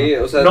 huevo, Sí,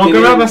 no. o sea, No, ¿qué me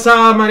ha tienen,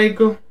 pasado,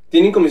 marico?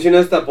 tienen comisión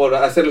hasta por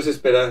hacerlos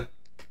esperar.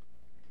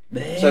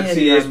 O sea,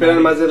 si Verga, esperan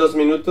marico. más de 2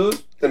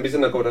 minutos, te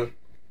empiezan a cobrar.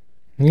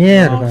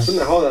 Mierda. Es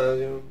una joda.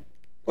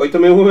 Hoy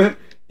tomé Uber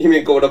y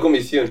me cobró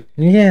comisión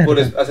Mierda. por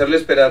hacerle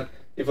esperar.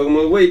 Y fue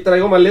como, güey,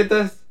 traigo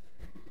maletas.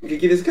 ¿Qué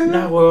quieres que haga?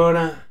 Una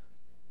huevona.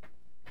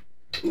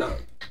 No,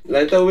 la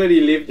neta Uber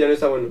y Lyft ya no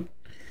está bueno.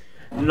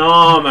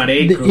 No,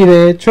 marico. Y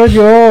de hecho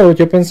yo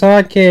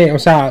pensaba que, o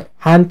sea,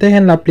 antes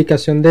en la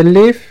aplicación del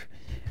Lyft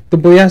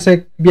tú podías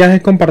hacer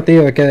viajes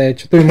compartidos, que de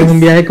hecho tuvimos un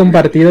viaje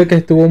compartido que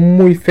estuvo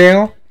muy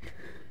feo.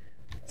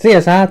 Sí,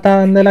 esas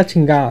estaban de la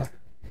chingada.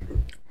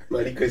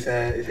 Marico,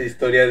 esa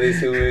historia de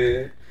ese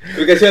Uber.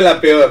 Creo que ha sido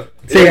la peor.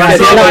 Sí, ¿Qué ha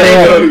pasó, sido la marico?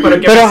 peor.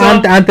 ¿Pero qué Pero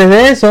pasó? antes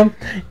de eso,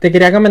 te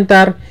quería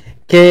comentar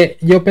que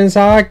yo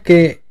pensaba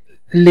que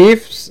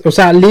Lyft, o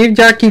sea, Lyft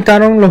ya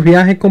quitaron los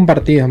viajes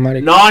compartidos,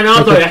 marico. No,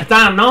 Ok. todavía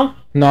están, ¿no?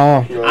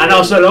 No. Ah,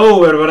 no, solo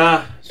Uber,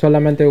 ¿verdad?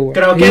 solamente Uber.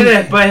 Creo que Y,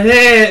 después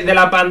de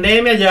la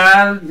pandemia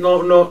ya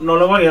no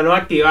lo volvieron a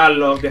activar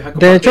los viajes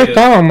de hecho compartidos.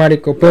 estaban,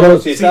 marico, pero No,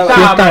 sí Sí estaba.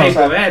 estaba,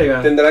 estaba. marico,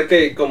 verga. Tendrá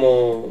que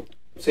como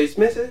 6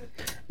 meses.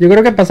 yo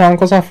creo que pasaban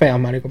cosas feas,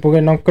 marico,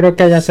 porque no creo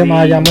que Sí,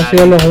 hayamos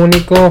sido los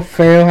únicos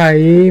feos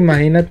ahí,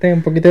 imagínate,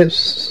 un poquito de...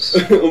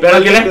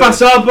 ¿Pero qué les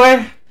pasó, pues?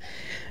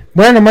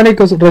 Bueno,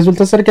 marico,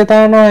 resulta ser que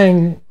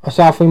estábamos o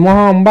sea, fuimos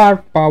a un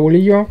bar, Paul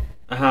y yo,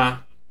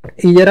 Ajá.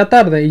 y ya era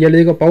tarde, y yo le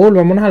digo, Paul,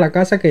 vámonos a la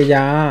casa que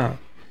ya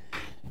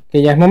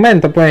es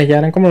momento, pues, ya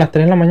eran como las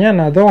 3 de la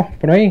mañana, 2,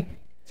 por ahí.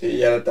 Sí,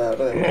 ya era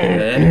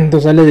tarde.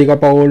 Entonces le digo a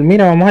Paul,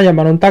 mira, vamos a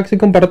llamar a un taxi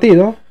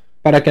compartido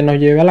para que nos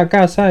lleve a la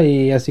casa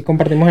y así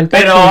compartimos el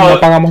taxi Pero y no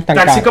pagamos tan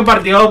taxi caro.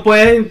 compartido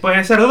pueden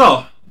ser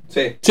dos.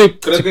 Sí. Sí,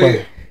 Creo sí que,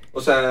 puede.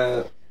 o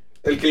sea,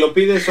 el que lo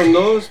pide son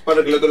 2,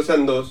 para que el otro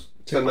sean 2.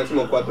 O sea, al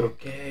máximo 4.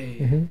 Ok.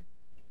 Ujú.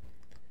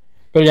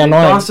 Pero ya no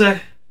hay. Entonces,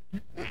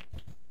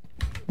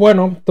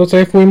 Bueno,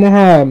 entonces fuimos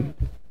a...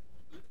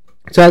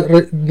 O sea,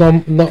 claro,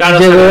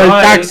 llegó el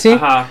salió taxi,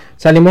 ajá.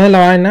 salimos de la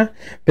vaina,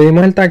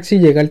 pedimos el taxi,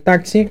 llega el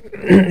taxi,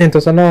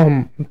 entonces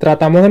nos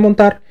tratamos de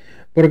montar,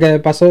 porque de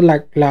paso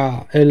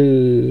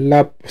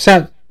o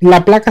sea,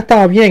 la placa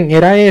estaba bien,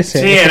 era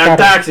ese. Sí, ese era el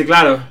carro. taxi,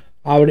 claro.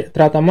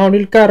 Tratamos de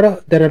abrir el carro,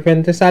 de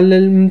repente sale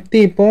un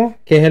tipo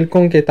que es el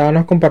con que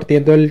estábamos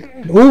compartiendo el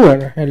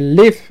Uber, el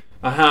Lyft.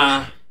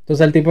 Ajá.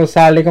 Entonces el tipo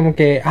sale como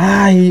que,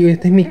 ay,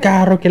 este es mi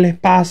carro, ¿qué les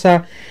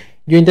pasa?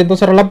 Yo intento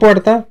cerrar la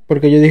puerta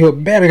porque yo digo,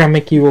 verga, me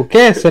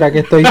equivoqué, ¿será que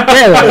estoy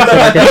pedo?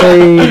 ¿Será que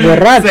estoy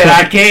borracho?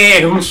 ¿Será que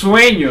es un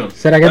sueño?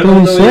 ¿Será que esto es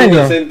un sueño?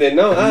 Inocente.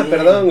 No,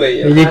 perdón,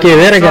 güey. Y yo, que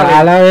verga, sorry.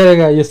 a la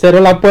verga, yo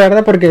cerré la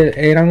puerta porque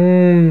era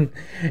un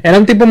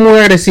tipo muy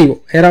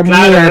agresivo, era muy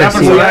Claro, era agresivo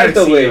persona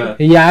Alto, güey. agresiva.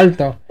 y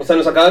alto. O sea,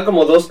 nos sacaban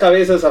como 2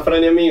 cabezas a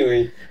Fran y a mí,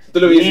 güey. Tú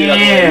lo viste y era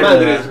como Mierda.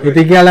 madres, Y güey.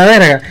 te queda la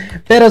verga.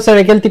 Pero se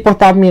ve que el tipo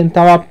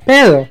estaba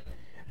pedo.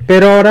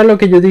 Pero ahora lo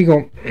que yo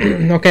digo,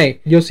 ok,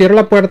 yo cierro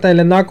la puerta, él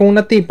andaba con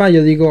una tipa,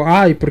 yo digo,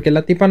 ay, ¿por qué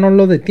la tipa no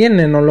lo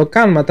detiene, no lo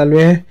calma? Tal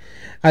vez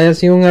haya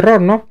sido un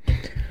error, ¿no?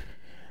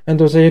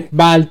 Entonces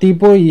va el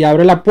tipo y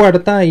abre la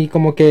puerta y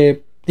como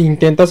que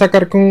intenta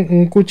sacar con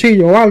un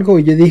cuchillo o algo.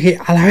 Y yo dije,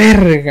 a la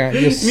verga.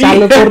 Yo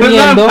salgo Mierda,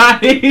 corriendo,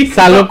 marico.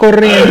 salgo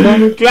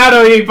corriendo.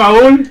 Claro, y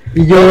Paul.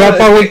 Y yo veo a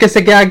Paul que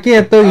se queda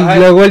quieto y Ajá.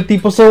 luego el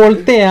tipo se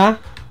voltea.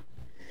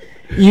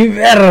 Y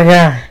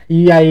verga.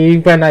 Y ahí,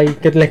 bueno, ahí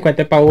que les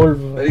cuente Paul.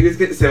 Marico, es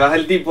que se baja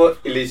el tipo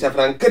y le dice a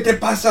Fran, ¿qué te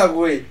pasa,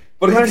 güey?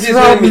 ¿Por qué What's quieres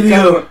ver wrong mi with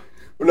carro?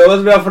 Una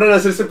vez ve a Fran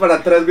hacerse para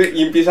atrás, güey,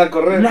 y empieza a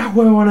correr. La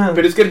huevona.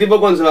 Pero es que el tipo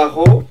cuando se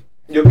bajó,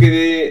 yo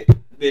quedé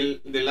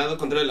del lado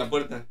contrario de la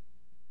puerta.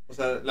 O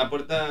sea, la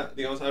puerta,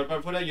 digamos, a ver para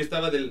afuera, yo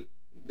estaba del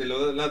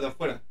lado de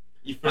afuera.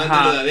 Y Fran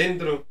Ajá. de lo de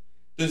adentro.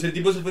 Entonces el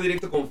tipo se fue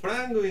directo con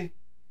Fran, güey.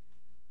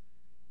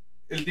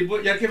 El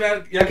tipo, ya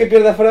que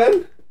pierde a Fran,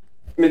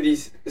 me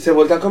dice, se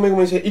voltea conmigo y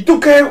me dice, ¿y tú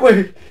qué,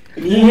 güey?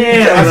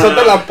 Mierda.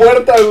 Azota la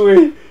puerta,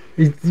 güey.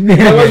 Y-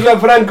 Nada más ve a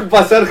Frank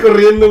pasar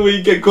corriendo,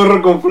 güey, que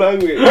corro con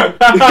Frank, güey.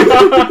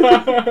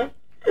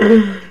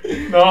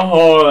 No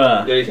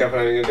joda. Yo dije a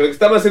Frank, creo que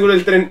está más seguro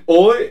el tren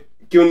hoy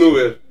que un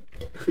Uber.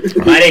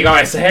 Marico,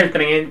 a veces el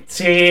tren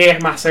sí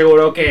es más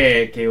seguro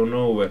que un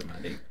Uber,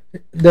 marico.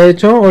 De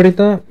hecho,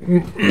 ahorita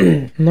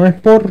no es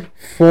por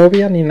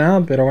fobia ni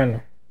nada, pero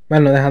bueno.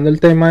 Bueno, dejando el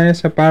tema de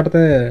esa parte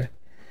de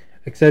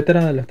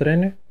etcétera de los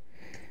trenes.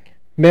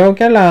 Veo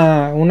que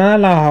una de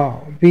las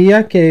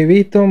vías que he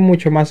visto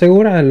mucho más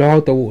segura es los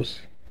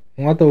autobuses.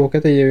 Un autobús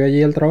que te lleve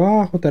allí al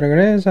trabajo, te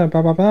regresa,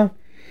 pa.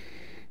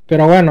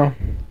 Pero bueno,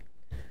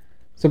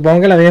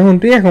 supongo que la vida es un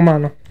riesgo,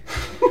 mano.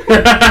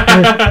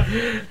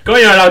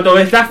 Coño, el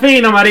autobús está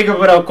fino, marico,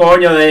 pero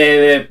coño,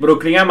 de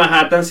Brooklyn a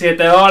Manhattan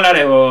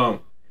 $7,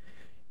 weón.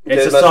 Es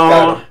Esos más son...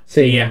 caro.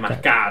 Sí, Sí, es más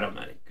claro. caro,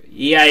 marico.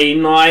 Y ahí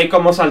no hay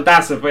como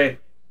saltarse, pues.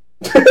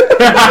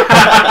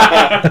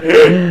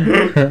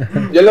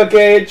 Yo lo que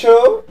he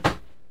hecho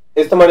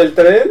es tomar el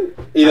tren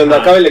y donde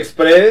Ajá. acabe el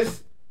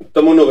express,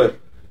 tomo un Uber.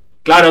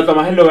 Claro,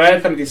 tomas el lugar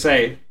del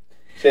 36.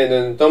 Sí,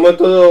 entonces tomo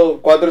todo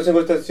 4 o 5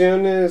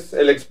 estaciones,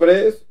 el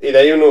express y de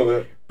ahí un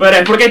Uber. Pero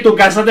es porque en tu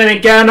casa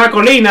tenés que dar una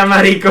colina,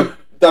 marico.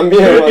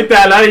 También, Y man. te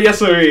da la de ya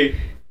subir.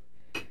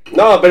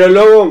 No, pero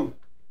luego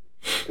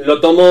lo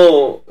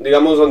tomo,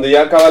 digamos, donde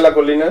ya acaba la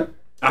colina.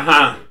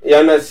 Ajá. Y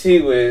aún así,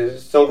 güey,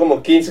 son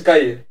como 15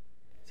 calles.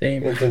 Sí,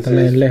 Entonces,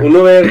 también es lejos. un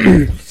Uber,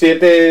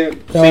 7,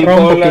 Te ahorra 5 un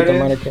poquito, dólares.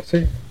 marico,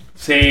 sí.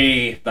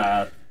 Sí,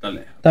 está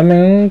lejos.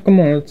 También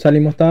como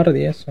salimos tarde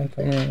y eso,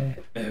 también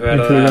Es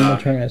influye verdad.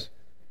 mucho en eso.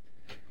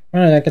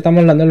 Bueno, ya que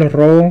estamos hablando de los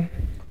robos,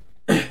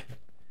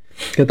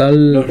 ¿qué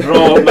tal? Los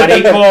robos,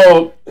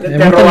 marico. Te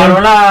Hemos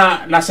robaron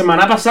la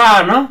semana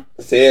pasada, ¿no?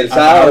 Sí, el A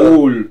sábado.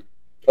 Raúl.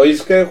 ¿Hoy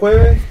es que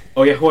jueves?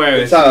 Hoy es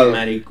jueves, El sábado.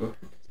 marico.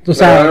 O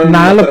sea, robaron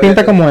nada unas lo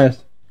pinta tarjetas. como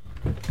es.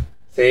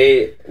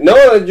 Sí. No,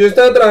 yo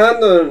estaba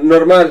trabajando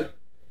normal.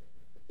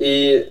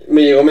 Y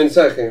me llegó un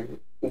mensaje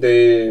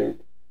de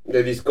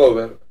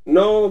Discover.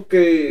 No,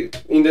 que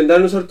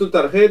intentaron usar tu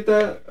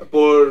tarjeta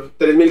por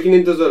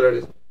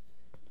 $3,500.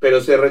 Pero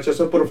se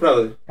rechazó por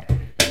fraude.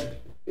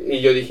 Y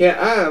yo dije,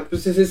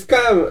 pues es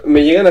scam.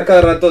 Me llegan a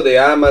cada rato de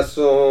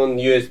Amazon,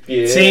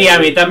 USPS. Sí, a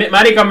mí también,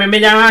 marico, a mí me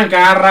llaman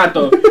cada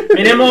rato.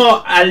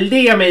 Mínimo al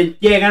día me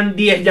llegan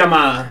 10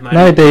 llamadas,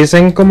 marico. No, y te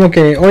dicen como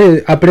que,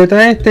 oye,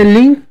 aprieta este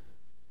link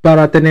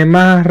para tener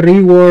más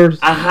rewards.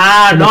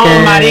 Ajá, Como no, que-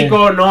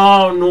 marico,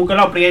 no, nunca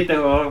lo aprietes,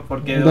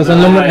 porque... Entonces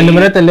el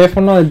número de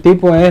teléfono del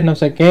tipo es no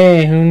sé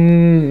qué, es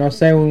un, no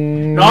sé,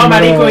 un No,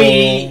 marico, número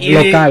y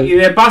local.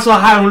 de paso,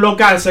 ajá, un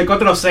local,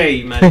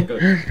 C46, marico.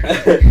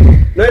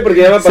 No, y porque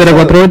ya me ha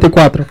pasado.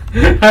 0424.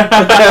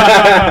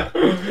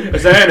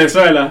 Ese es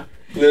Venezuela.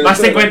 Más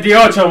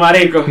 58,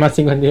 marico. Más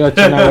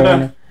 58, una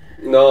buena.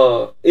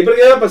 No, y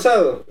porque ya me ha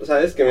pasado,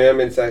 ¿sabes? Que me dan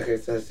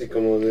mensajes así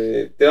como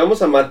de, te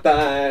vamos a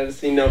matar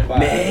si no pagas.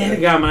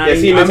 Verga, Y marico.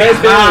 así, A mí- mensajes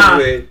feos, ajá.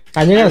 güey.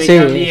 Ha llegado, A mí sí,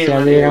 también, sí, ha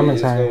marico, llegado Es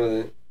mensaje. como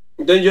de-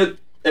 Entonces yo,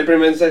 el primer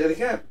mensaje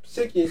dije, pues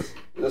X.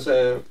 O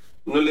sea,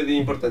 no le di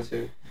importancia.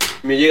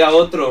 Me llega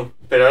otro,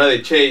 pero ahora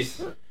de Chase.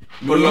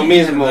 Por lo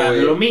mismo, Mierda,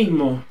 güey. Lo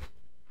mismo.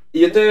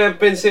 Y yo todavía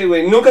pensé,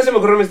 güey, nunca se me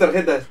ocurrieron mis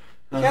tarjetas.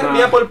 Ajá. Ya,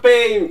 mi Apple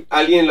Pay,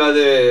 alguien me lo ha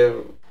de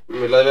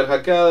haber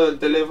hackeado el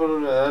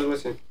teléfono, algo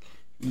así.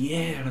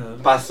 Mierda.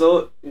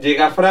 Pasó,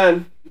 llega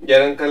Fran, ya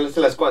eran casi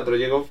las 4,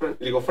 llegó Fran,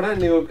 le digo, Fran,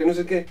 digo, que no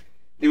sé qué.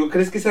 Digo,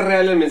 ¿crees que es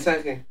real el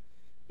mensaje?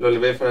 Lo le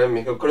ve Fran, me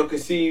dijo, creo que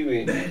sí,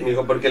 güey. Me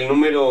dijo, porque el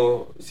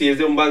número sí es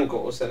de un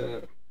banco, o sea,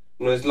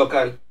 no es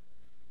local.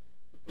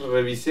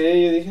 Revisé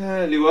y yo dije,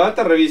 le digo,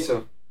 te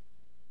reviso.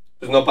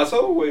 Pues no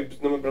pasó, güey,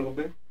 pues no me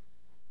preocupé.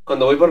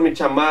 Cuando voy por mi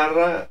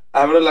chamarra,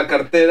 abro la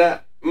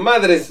cartera,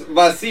 madres,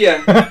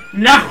 vacía.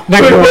 No, No,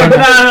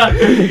 nada.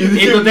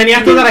 Y tú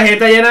tenías tu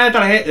tarjeta llena de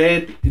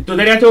tarjetas. Tú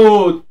tenías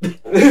tu.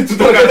 Tu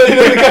tarjeta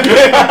llena de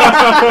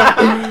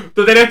cartera.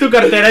 Tú tenías tu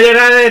cartera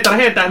llena de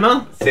tarjetas,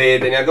 ¿no? Sí,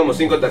 tenía como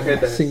 5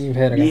 tarjetas. Sí,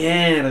 verga.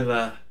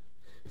 Mierda.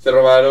 Se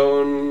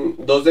robaron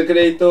 2 de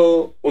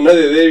crédito, una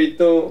de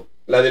débito,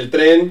 la del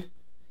tren.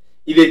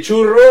 Y de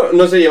churro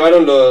no se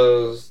llevaron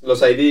los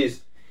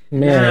IDs.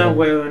 Mierda. Nada,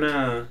 huevo,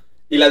 nada.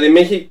 Y la de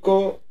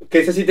México, que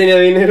esa sí tenía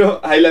dinero,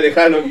 ahí la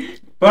dejaron.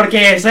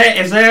 Porque ese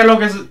es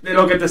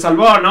lo que te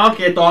salvó, ¿no?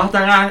 Que todos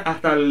están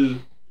hasta el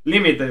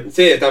límite.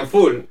 Sí, están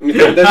full. Mis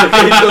tarjetas de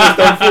crédito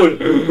están full.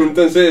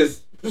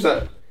 Entonces, o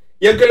sea,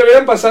 y aunque lo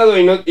hubieran pasado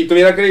y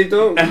tuviera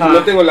crédito, Ajá. no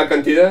tengo la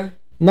cantidad.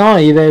 No,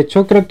 y de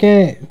hecho creo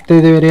que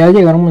te debería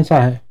llegar un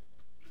mensaje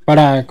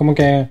para como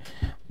que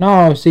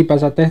no, si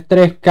pasaste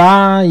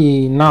 3K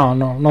y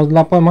no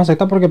la podemos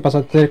aceptar porque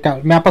pasaste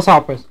 3K. Me ha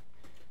pasado pues.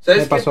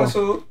 ¿Sabes ¿Qué qué pasó?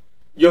 pasó?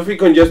 Yo fui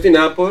con Justin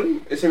Apple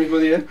ese mismo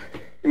día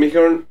y me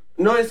dijeron,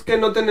 no, es que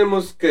no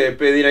tenemos que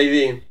pedir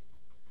ID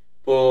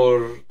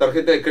por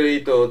tarjeta de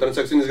crédito o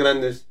transacciones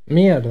grandes.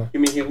 Mierda. Y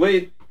me dije,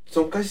 güey,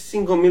 son casi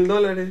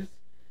 $5,000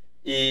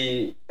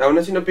 y aún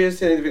así no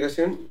pides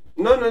identificación.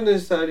 No es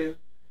necesario.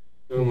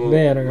 Como,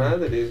 Verga.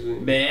 madres, güey.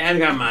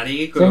 Verga,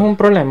 marico. Eso es un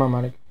problema,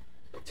 marico.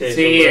 Sí, es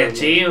es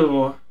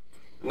chivo.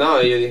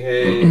 No, y yo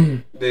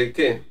dije, ¿de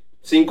qué?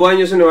 ¿5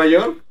 años en Nueva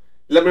York?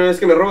 Es la primera vez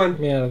que me roban.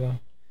 Mierda.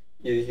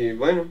 Y dije,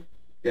 bueno,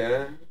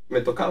 ya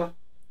me tocaba.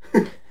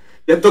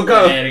 Ya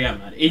tocaba. Verga,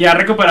 marico. ¿Y ya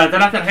recuperaste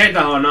las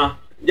tarjetas o no?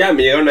 Ya,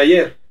 me llegaron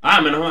ayer.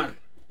 Ah, menos mal.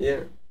 Ya.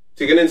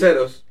 Siguen en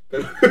ceros.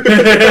 Pero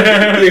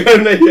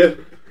llegaron ayer.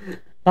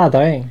 Ah,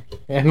 está bien.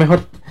 Es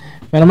mejor.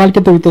 Menos mal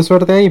que tuviste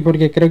suerte ahí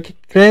porque creo que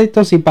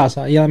crédito sí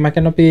pasa. Y además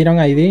que no pidieron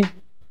ID.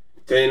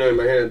 Sí, no,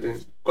 imagínate.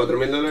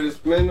 $4,000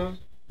 menos.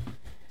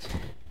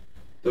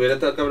 Tuviera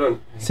estado cabrón.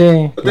 Sí.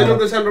 ¿Ustedes claro.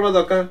 nunca se han robado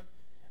acá?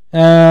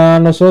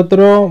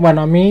 Nosotros,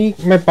 bueno, a mí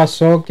me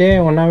pasó que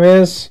una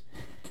vez,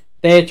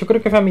 de hecho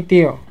creo que fue a mi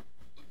tío.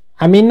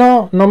 A mí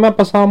no me ha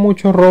pasado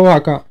mucho robo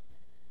acá.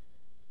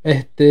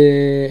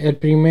 El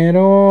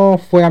primero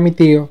fue a mi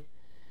tío,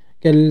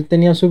 que él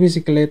tenía su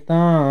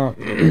bicicleta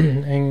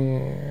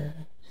en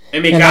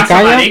En mi ¿En la casa,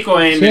 calle?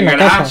 marico, en Sí, el en la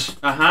garage. casa.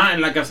 Ajá,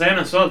 en la casa de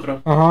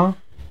nosotros. Ajá.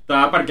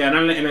 Estaba parqueada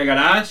en el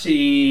garage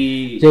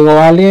y... Llegó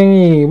alguien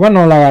y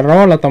bueno, la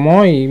agarró, la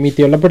tomó y mi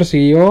tío la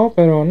persiguió,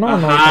 pero no.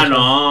 Ajá, pasó.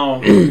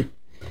 no.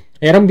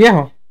 Era un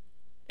viejo.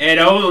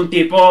 Era un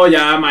tipo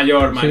ya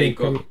mayor, Sí,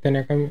 marico. que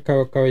tenía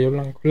cabello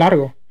blanco,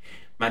 largo.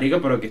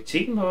 Marico, pero qué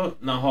chingo.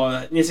 No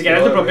jodas. Ni siquiera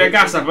en No, tu propia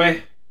marico. casa, pues.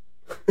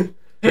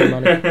 Sí,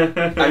 marico.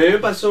 A mí me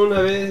pasó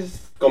una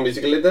vez con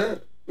bicicleta,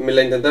 me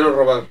la intentaron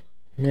robar.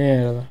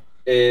 Mierda.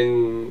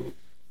 En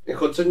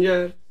Hudson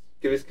Yard,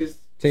 que ves que es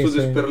Sí, su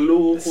sí.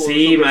 superlujo.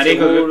 Sí, súper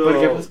marico, seguro.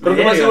 porque, pues, Creo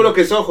que más verga. seguro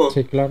que Soho.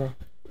 Sí, claro.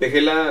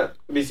 Dejé la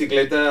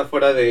bicicleta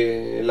fuera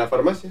de la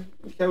farmacia.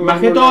 Dije, Más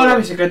 "Ah, que no, todo no". las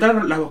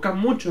bicicletas las buscan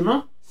mucho,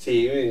 ¿no?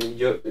 Sí, güey,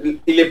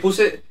 y le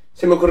puse,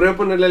 se me ocurrió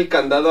ponerle el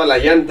candado a la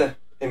llanta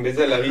en vez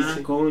de a la Ah,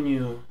 bici.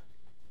 coño.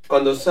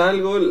 Cuando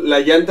salgo,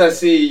 la llanta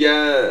así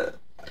ya,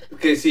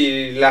 que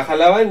si la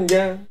jalaban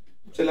ya,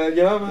 se la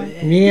llevaban.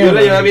 Mierda. Yo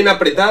la llevaba bien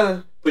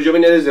apretada. Pues yo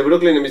venía desde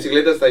Brooklyn en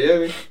bicicleta hasta allá,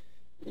 güey.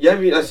 Ya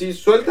así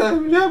suelta,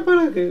 ya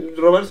para que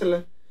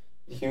robársela.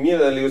 Dije,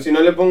 mierda, le digo, si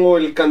no le pongo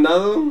el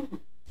candado,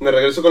 me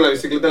regreso con la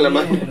bicicleta en la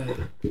mano.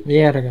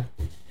 Mierda.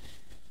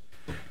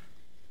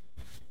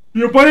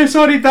 Yo por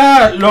eso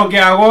ahorita lo que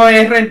hago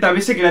es rentar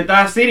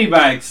bicicletas City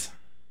Bikes.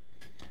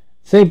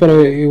 Sí,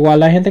 pero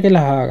igual hay gente que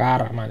las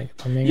agarra, marico.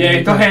 También Y he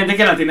visto gente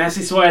que la tiene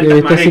así Yo he sueltas,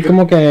 visto así marico.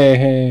 como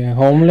que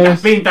homeless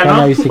Las pintan, con ¿no?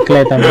 la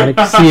bicicleta,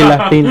 marico. Sí,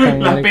 las pintan,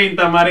 Las marico.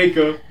 pintan,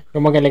 marico.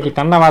 Como que le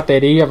quitan la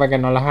batería para que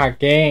no las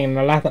hackeen,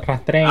 no las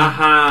rastreen.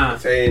 Ajá.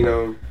 Sí,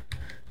 no.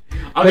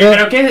 Aunque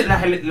Pero- creo que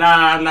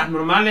las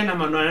normales, las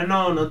manuales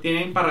no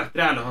tienen para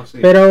rastrearlos, ¿o sí?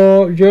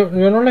 Pero yo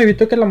no le he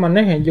visto que la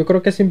manejen. Yo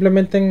creo que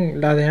simplemente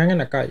las dejan en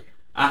la calle.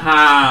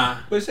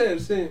 Ajá. Puede ser,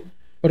 sí.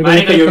 Porque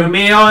Marico, yo yo creo vi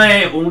un video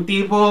de un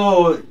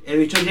tipo, el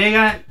bicho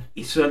llega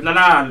y suelta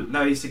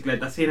la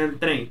bicicleta así en el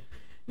tren.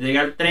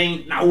 Llega al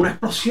tren, una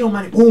explosión,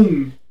 marico.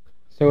 ¡Pum!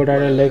 seguro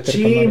era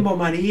eléctrico. Chimbo,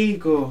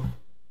 marico.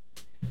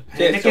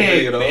 Sí, Gente son que,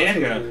 peligrosos.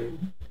 verga,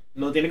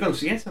 no tiene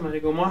conciencia,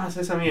 marico. ¿Cómo vas a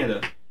hacer esa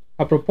mierda?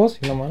 A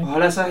propósito, marico.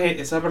 Ojalá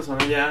esa persona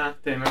ya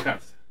esté en la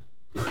cárcel.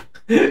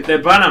 De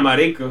pana,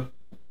 marico.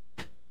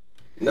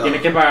 No.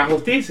 Tienes que pagar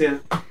justicia.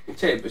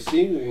 Che, pues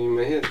sí, güey,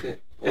 imagínate.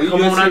 Es Hoy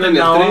como yo un sí iba en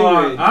el atentado tren,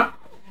 a... güey. ¿Ah?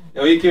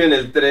 Hoy que iba en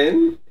el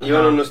tren,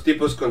 iban Ajá. unos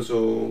tipos con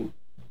su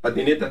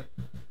patineta.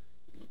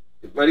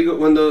 Marico,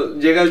 cuando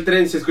llega el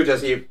tren se escucha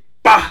así,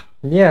 ¡pah!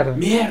 Mierda.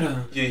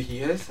 Mierda. Yo dije,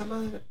 ¿ya esa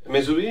madre?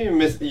 Me subí,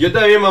 yo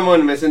también,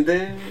 mamón, me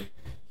senté.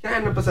 Ya,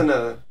 no pasa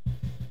nada.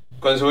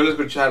 Cuando se vuelve a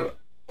escuchar,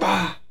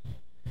 ¡pah!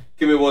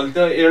 Que me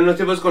volteo, eran unos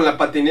tipos con la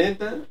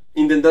patineta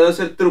intentando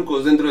hacer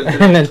trucos dentro del En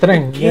tren. el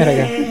tren,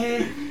 mierda.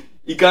 ¿Qué?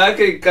 Y cada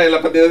que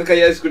la patineta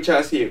caía, se escuchaba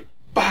así,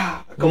 ¡pah!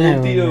 Como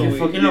un tiro, Qué güey.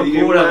 fucking Y dije,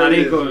 locura, madre,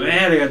 marico. güey.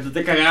 Verga, tú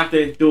te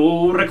cagaste.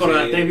 Tú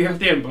recordaste Sí. viejos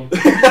tiempos.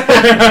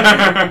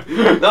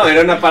 No,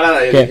 era una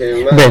parada. Yo ¿Qué?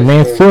 dije, madre,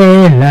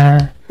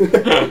 Venezuela.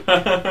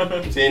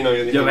 Sí, no,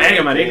 yo dije. Yo,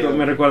 verga, marico.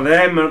 Me recordé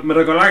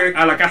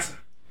a la casa.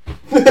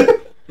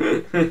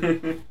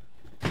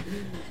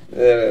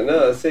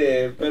 No, sí,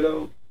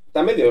 pero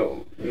está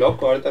medio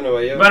loco ahorita en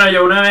Nueva York. Bueno,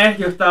 yo una vez,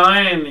 yo estaba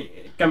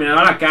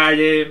caminando a la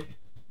calle.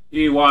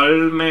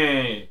 Igual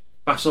me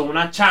pasó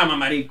una chama,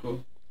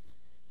 marico.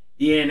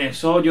 Y en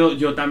eso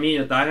yo también,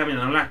 yo estaba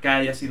caminando en la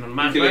calle así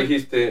normal. ¿Y qué le pues.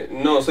 dijiste?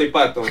 No, soy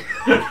pato.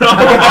 No,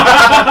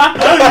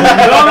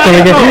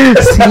 marico.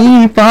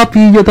 Sí,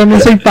 papi, yo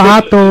también soy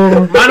pato.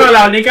 Mano,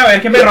 la única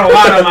vez que me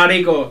robaron,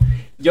 marico.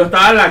 Yo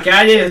estaba en la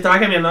calle, yo estaba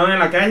caminando en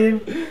la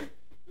calle.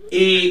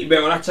 Y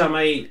veo a la chama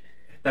ahí,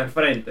 está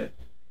enfrente.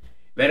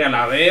 Verga,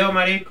 la veo,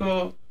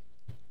 marico.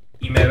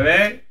 Y me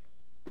ve.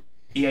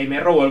 Y ahí me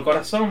robó el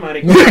corazón,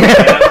 marico.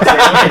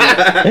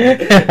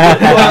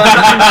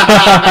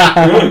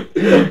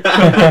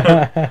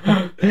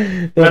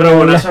 Me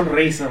robó una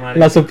sonrisa, marico.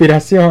 La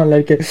suspiración,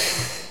 la que.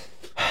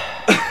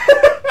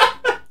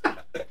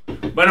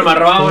 Bueno, me ha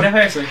robado varias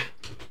veces.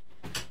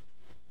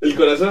 El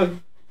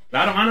corazón.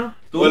 Claro, mano.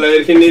 Tú. O la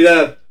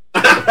virginidad.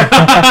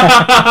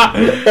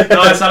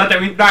 No, esa la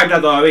tengo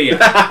intacta todavía.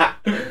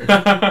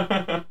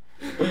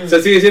 O sea,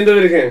 sigue siendo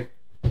virgen.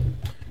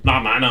 No,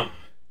 mano.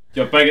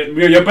 Yo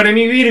perdí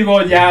mi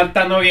Virgo ya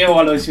estando viejo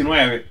a los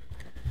 19.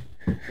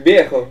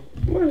 Viejo.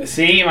 Bueno,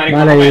 Sí, marico,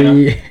 más o Vale, menos.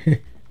 y...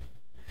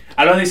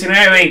 A los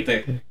 19,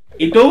 20.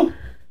 ¿Y tú?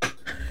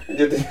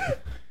 yo te.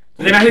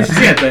 ¿Tú tenías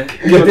 17?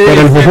 Yo te Por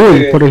el dije,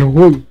 jujuy, por el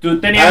jujuy. Tú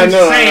tenías Ah,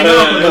 no, 16, no,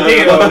 ¿no? no,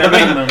 Contigo, no. la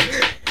misma.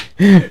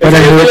 Por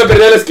el Yo jujuy. lo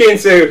perdí a los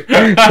 15. Por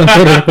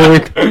el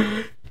jujuy.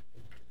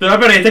 Tú la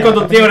perdiste con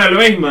tu tío en el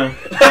misma.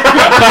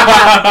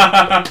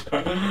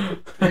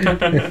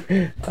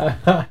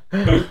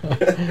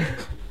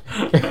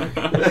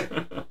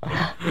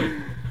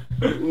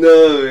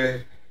 No,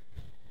 güey.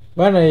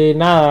 Bueno, y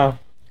nada.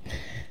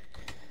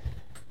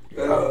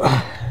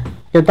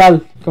 ¿Qué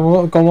tal?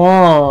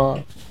 ¿Cómo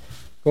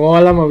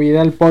va la movida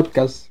del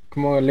podcast?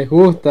 ¿Cómo les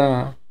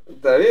gusta?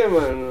 Está bien,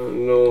 mano.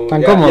 No,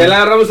 ¿Tan ya, cómodo? ya le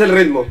agarramos el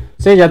ritmo.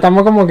 Sí, ya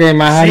estamos como que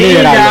más Sí,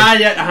 liberados.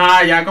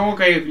 ya como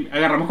que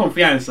agarramos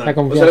confianza. La O sea,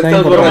 confianza es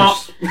estás importante.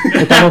 borracho.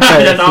 Estamos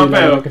feos, Ya estamos sí, la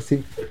verdad feos. que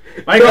sí.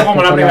 Marico, como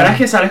la Ojalá. primera vez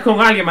que sales con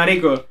alguien,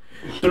 marico.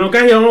 Tú nunca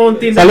has ido a un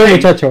Tinder Salud, date?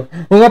 muchachos.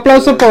 Un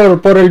aplauso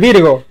por el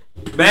Virgo.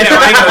 Verga,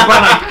 marico, de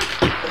pana.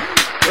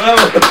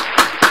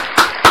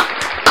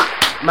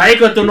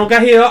 Marico, ¿tú nunca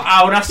has ido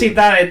a una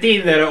cita de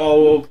Tinder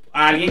o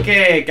a alguien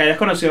que hayas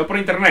conocido por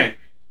internet?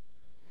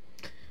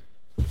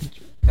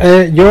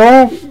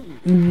 Yo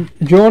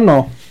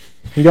no.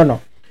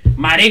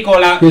 Marico,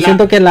 Yo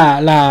siento que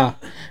las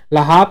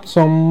apps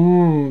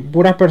son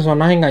puras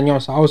personas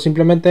engañosas o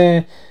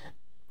simplemente,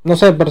 no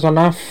sé,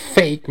 personas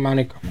fake,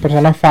 manico,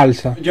 personas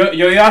falsas. Yo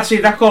he ido a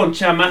citas con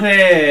chamas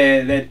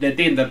de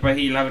Tinder, pues,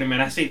 y la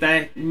primera cita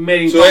es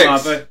medio Su incómoda,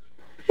 ex. pues.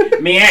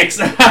 Mi ex.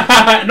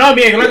 No,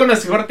 mi ex la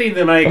conocí por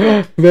Tinder,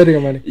 marico. Verga,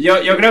 manico.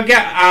 Yo creo que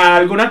a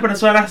algunas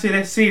personas sí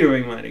les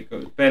sirven, marico,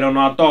 pero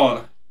no a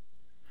todas.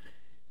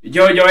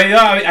 Yo he ido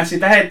a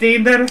citas de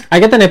Tinder. Hay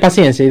que tener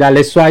paciencia y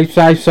darle swipe.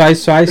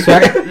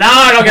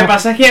 No, lo que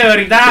pasa es que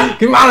ahorita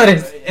 ¡Qué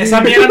madre! esa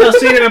mierda no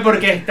sirve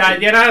porque está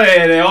llena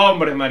de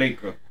hombres,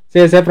 marico. Sí,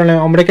 ese es el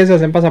problema. Hombres que se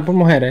hacen pasar por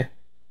mujeres.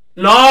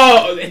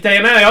 No, está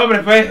llena de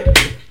hombres, pues.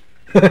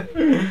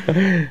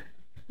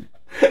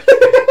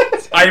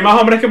 Hay más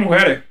hombres que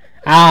mujeres.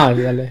 Ah,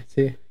 dale,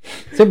 sí.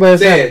 Sí, puede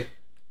ser.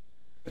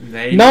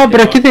 Sí. No,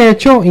 pero es que de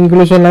hecho,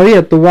 incluso en la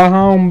vida, tú vas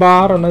a un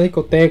bar, a una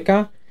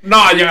discoteca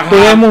No, yo. Tú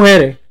ves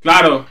mujeres,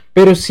 Claro.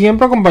 pero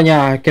siempre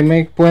acompañadas. ¿Qué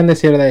me pueden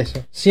decir de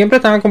eso? Siempre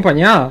están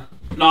acompañadas.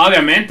 No,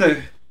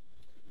 obviamente.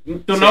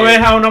 Tú no Sí. ves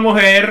a una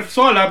mujer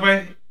sola,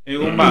 pues, en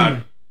un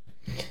bar.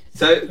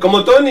 ¿Sabe?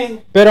 Como Tony.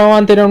 Pero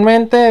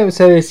anteriormente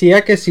se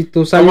decía que si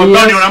tú salías... Como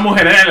Tony, una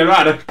mujer en el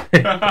bar.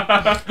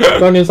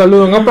 Tony, un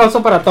saludo, un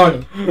aplauso para Tony.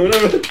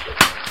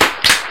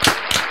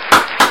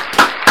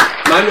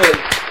 Mano,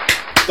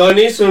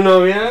 Tony, su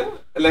novia,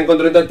 la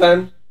encontró en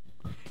Tatán.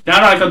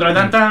 Claro, encontré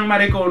tan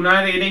marico,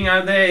 una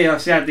gringa de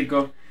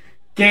asiático.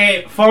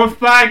 Que, fun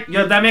fact,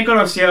 yo también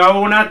conocí a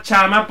una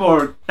chama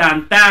por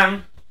Tan.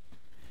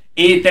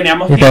 Y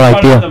teníamos Y te tiempo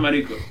batió. hablando,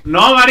 marico.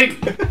 No,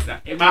 marico.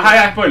 Más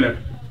allá de spoiler.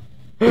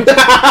 Si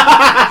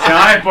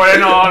vas a spoiler,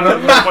 no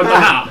cuento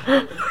nada.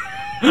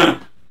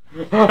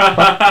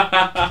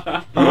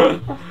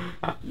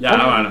 Ya,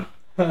 bueno.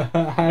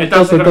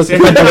 Entonces, conocí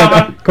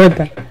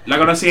cuenta. La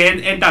conocí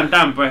en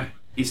Tan, pues.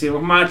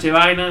 Hicimos match y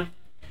vaina.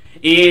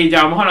 Y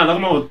llevamos hablando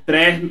como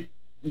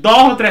 2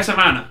 o 3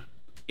 semanas.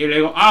 Y le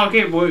digo, ok,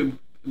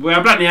 voy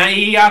a planear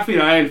ir a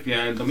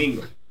Filadelfia el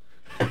domingo.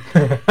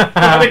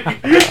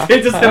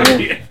 Ella se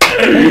ríe.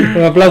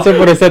 Un aplauso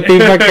por esa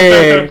tipa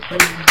que...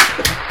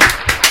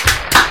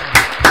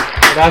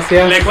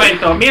 Gracias. Le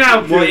cuento, mira,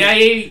 voy a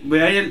ir,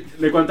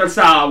 le cuento el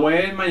sábado, voy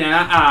a ir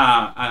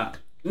mañana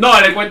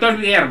no, le cuento el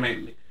viernes.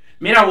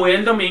 Mira, voy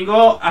el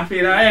domingo a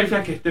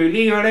Filadelfia, que estoy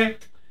libre.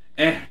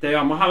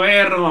 Vamos a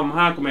vernos, vamos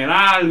a comer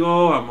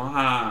algo, vamos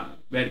a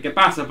ver qué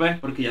pasa, pues,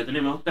 porque ya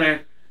tenemos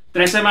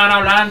 3 semanas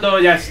hablando,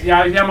 ya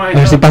habíamos A ver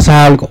si hecho...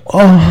 pasa algo.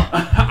 Oh.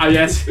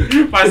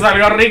 Pasa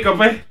algo rico,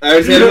 pues. A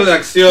ver si hay algo de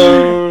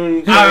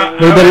acción.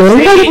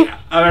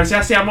 A ver si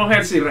hacíamos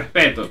el sin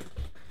respeto.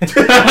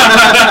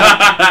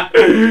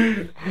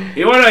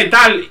 Y bueno, y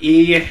tal.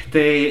 Y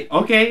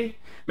ok.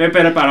 Me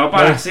preparó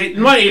para así.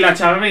 No, y la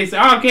chava me dice,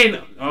 ok,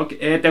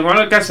 tengo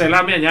que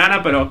hacerla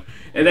mañana, pero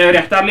debería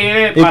estar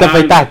libre. Y te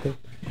afeitaste.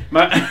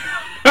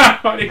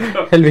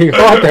 Marico. El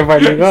bigote,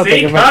 pues el bigote.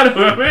 Sí, claro,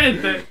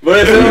 obviamente. Por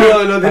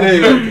eso no tiene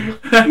bigote.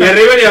 Ni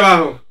arriba ni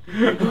abajo.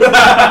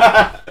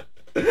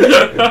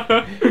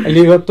 El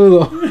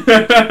bigotudo.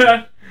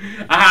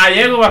 Ajá,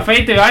 llego, me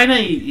afeito y vaina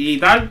y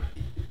tal.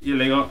 Y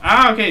le digo,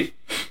 ok.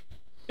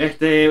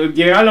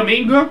 Llega el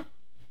domingo.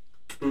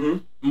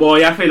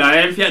 Voy a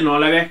Filadelfia. No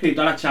le había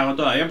escrito a la chava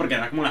todavía porque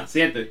era como las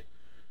 7.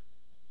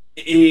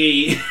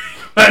 Y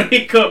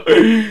marico,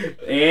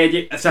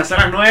 se hace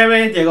las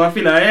 9. Llegó a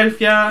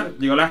Filadelfia.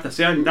 Llegó a la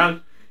estación y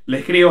tal. Le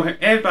escribo,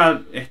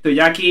 estoy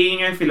aquí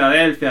en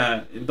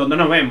Filadelfia. ¿Dónde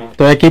nos vemos?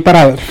 Estoy aquí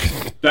parado.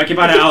 Estoy aquí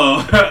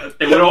parado.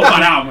 Tengo el ojo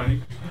parado,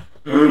 marico.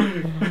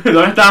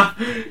 ¿Dónde está?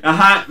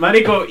 Ajá,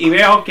 marico. Y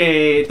veo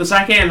que, tú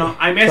sabes que no,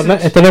 hay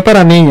meses. Esto no es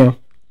para niños.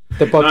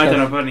 No, esto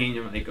no es para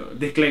niños, marico.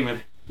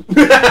 Disclaimer.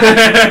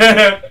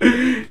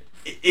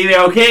 Y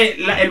veo que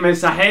el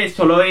mensaje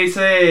solo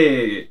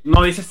dice,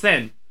 no dice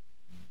send.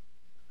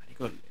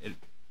 Marico,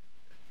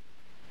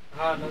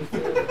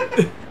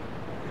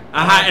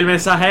 ajá, el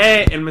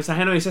mensaje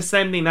no dice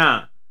send ni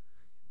nada.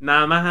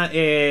 Nada más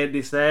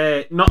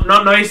dice, no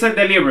dice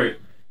deliver.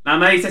 Nada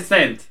más dice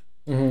send.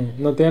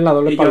 No tienen la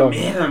doble Y yo, paloma.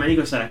 mierda,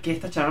 marico, ¿será que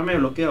esta chava me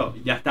bloqueó?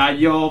 Ya está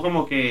yo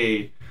como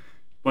que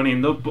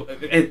poniendo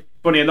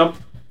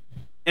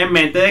en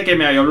mente de que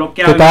me había Te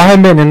bloqueado. estabas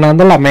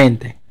envenenando la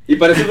mente. Y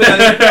parece que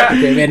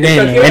Que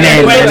veneno, Después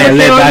veneno,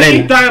 meteo en veneno.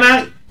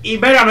 Instagram y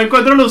verga, no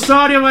encuentro el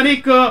usuario,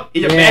 marico.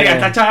 Y yo, Mierda. verga,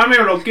 esta chava me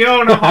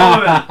bloqueó, no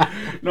jodas.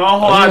 No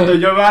jodas, estoy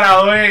yo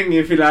parado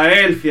en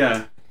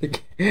Filadelfia.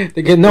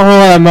 De que no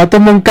jodas, me voy a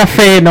tomar un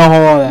café, no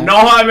jodas. No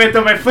jodas, me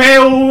tomé fue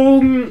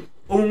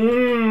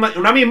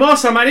una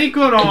mimosa,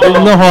 marico, no.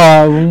 No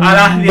jodas, un A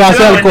las 10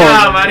 vaso de de la mañana,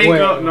 alcohol. marico,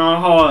 Huevo.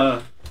 no jodas.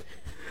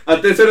 a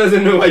 3 horas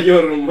en Nueva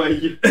York,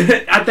 Mayo.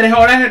 A 3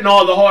 horas,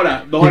 no, 2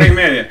 horas, 2 horas y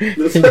media.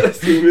 2 horas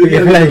y Y media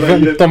en Nueva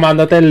York.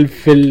 tomándote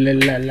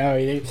la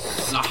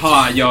No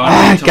jodas, yo.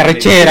 ¡Ay, mucho, qué marico.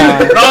 arrechera!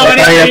 No, Esta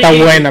marico, vida está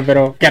y- buena,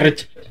 pero qué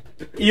arrechera.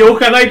 Y yo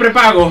buscando ahí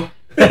prepago.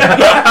 Qué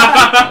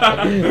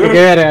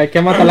verga, hay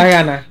que matar las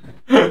ganas.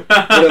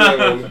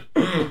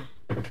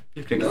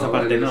 Explica esa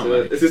parte, no.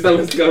 Ese está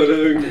más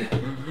cabrón.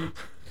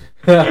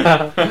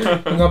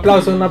 Un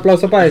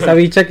aplauso para esa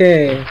bicha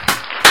que...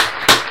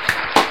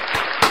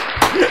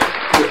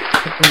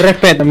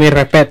 Mi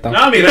respeto.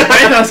 No, mi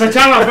respeto a esa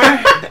chava,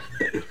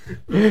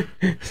 pues.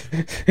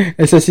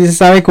 Ese sí se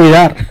sabe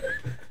cuidar.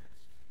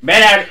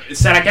 Verá,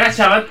 ¿será que la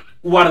chava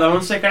guardaba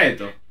un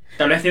secreto?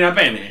 Tal vez tiene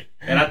pene.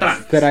 Era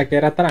trans. ¿Será que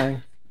era trans?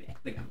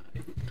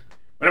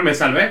 Bueno, me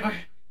salvé, pues.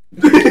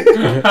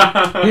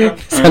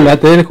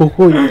 Salate del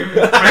Jujuy.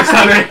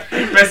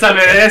 Me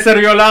salvé de ser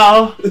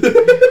violado.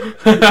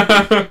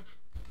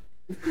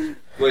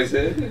 Puede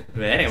ser.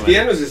 Verga, Es que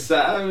ya no se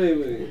sabe,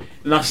 güey.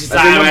 No se Así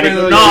sabe, no marico.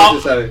 pedo, ya No,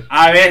 no se sabe.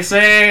 a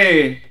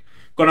veces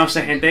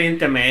conoce gente de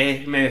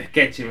internet es medio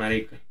sketchy,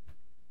 marico.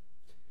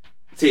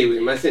 Sí, güey,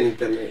 más en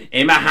internet.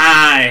 Es más,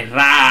 ajá, es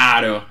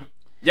raro.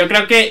 Yo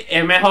creo que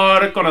es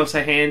mejor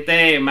conocer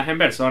gente más en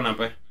persona,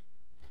 pues.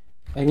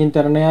 En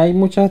internet hay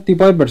muchos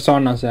tipos de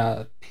personas, o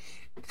sea,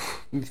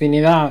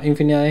 infinidad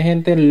de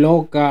gente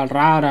loca,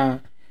 rara,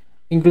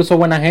 incluso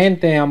buena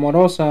gente,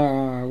 amorosa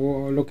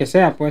o lo que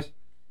sea, pues.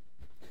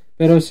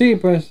 Pero sí,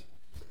 pues.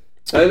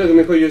 ¿Sabes lo que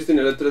me dijo Justin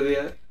el otro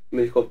día?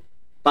 Me dijo,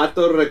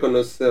 pato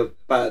reconoce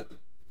pato.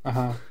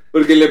 Ajá.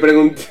 Porque le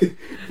pregunté,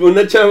 fue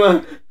una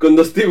chava con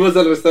 2 tipos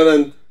al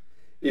restaurante.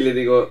 Y le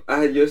digo,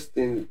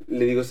 Justin,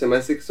 le digo, se me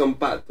hace que son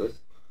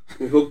patos.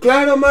 Me dijo,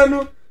 claro,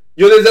 mano.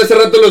 Yo desde hace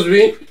rato los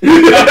vi.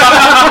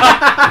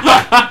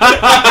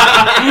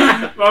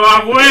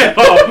 Mamá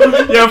huevo,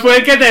 ya fue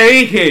el que te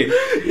dije.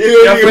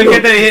 Ya fue el que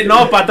te dije,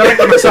 no, pato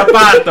reconoce a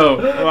pato.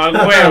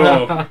 Mamá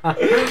huevo.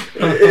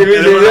 Y me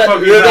dice,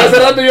 desde hace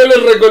rato yo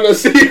los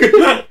reconocí.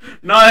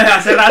 No, desde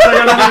hace rato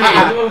yo los vi.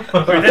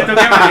 Fuiste tú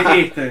que me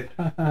dijiste.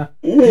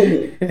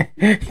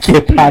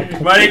 Qué pato.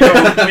 Marico,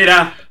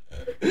 mira,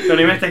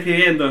 Tony me está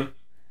escribiendo.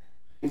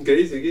 ¿Qué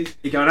dice? ¿Qué dice?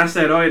 ¿Y qué van a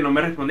hacer hoy? No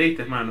me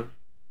respondiste, hermano.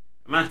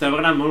 Hermano, estoy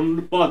grabando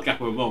un podcast,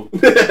 huevón.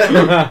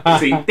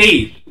 Sin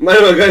ti.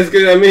 Mano, acá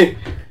escribe a mí.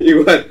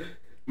 Igual.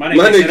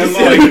 Marico, Mano, hicieron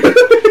 ¿qué hoy.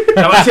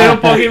 Te voy a hacer un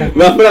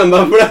Va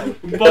Fran.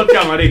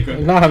 podcast, marico.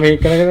 No, a mí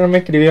creo que no me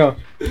escribió.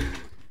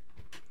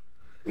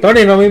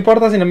 Tony, no me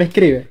importa si no me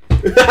escribe.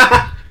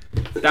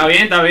 Está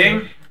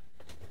bien.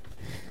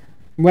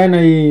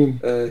 Bueno, y...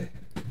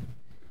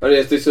 Ahora ya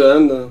estoy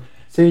sudando.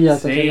 Sí, ya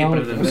se Sí, llegó.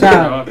 pero O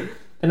sea,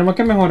 tenemos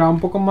que mejorar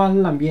un poco más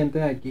el ambiente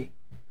de aquí.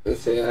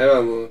 Sí, ahí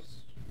vamos.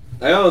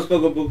 Ahí vamos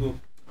poco a poco.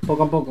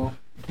 Poco a poco.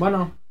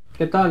 Bueno,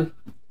 ¿qué tal?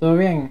 ¿Todo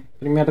bien?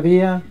 Primer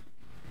día,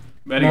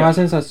 Verga. nuevas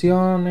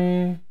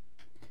sensaciones.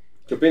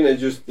 ¿Qué opinas,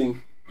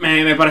 Justin?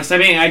 Me parece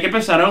bien. Hay que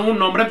pensar en un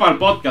nombre para el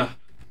podcast.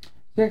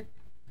 Sí.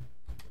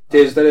 Sí,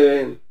 estaría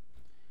bien.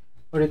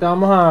 Ahorita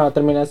vamos a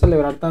terminar de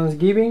celebrar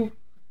Thanksgiving.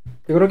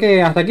 Yo creo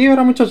que hasta aquí,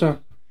 ¿verdad, muchachos?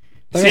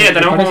 ¿Está Sí, bien? ¿Te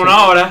tenemos como parece?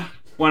 1 hora.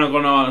 Bueno,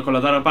 con la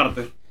otra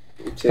parte.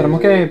 Sí, Esperemos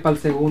sí. que para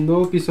el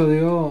segundo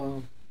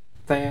episodio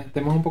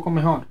estemos un poco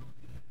mejor.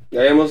 Ya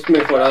habíamos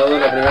mejorado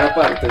la primera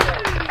parte.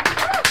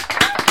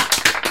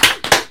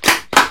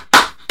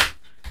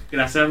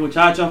 Gracias,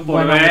 muchachos, por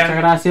Bueno, ver. muchas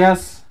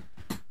gracias.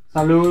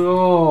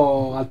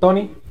 Saludo a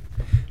Tony.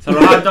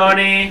 Saludos a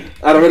Tony.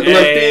 A Roberto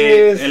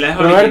Martínez. Él es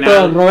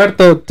original.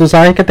 Roberto, tú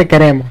sabes que te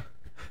queremos.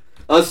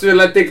 Vamos a subir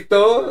la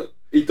TikTok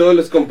y todos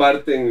los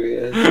comparten, güey.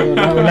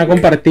 Una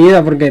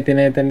compartida porque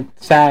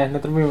o sea, es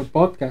nuestro mismo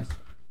podcast.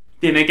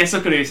 Tiene que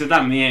suscribirse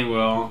también,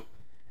 weón.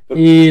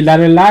 Y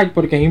darle like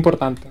porque es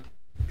importante.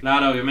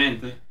 Claro,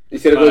 obviamente. Y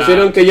si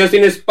reconocieron que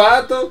Justin es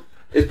pato,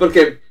 es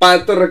porque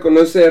pato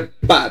reconoce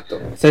pato.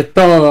 Eso es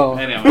todo.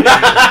 Verga, marico.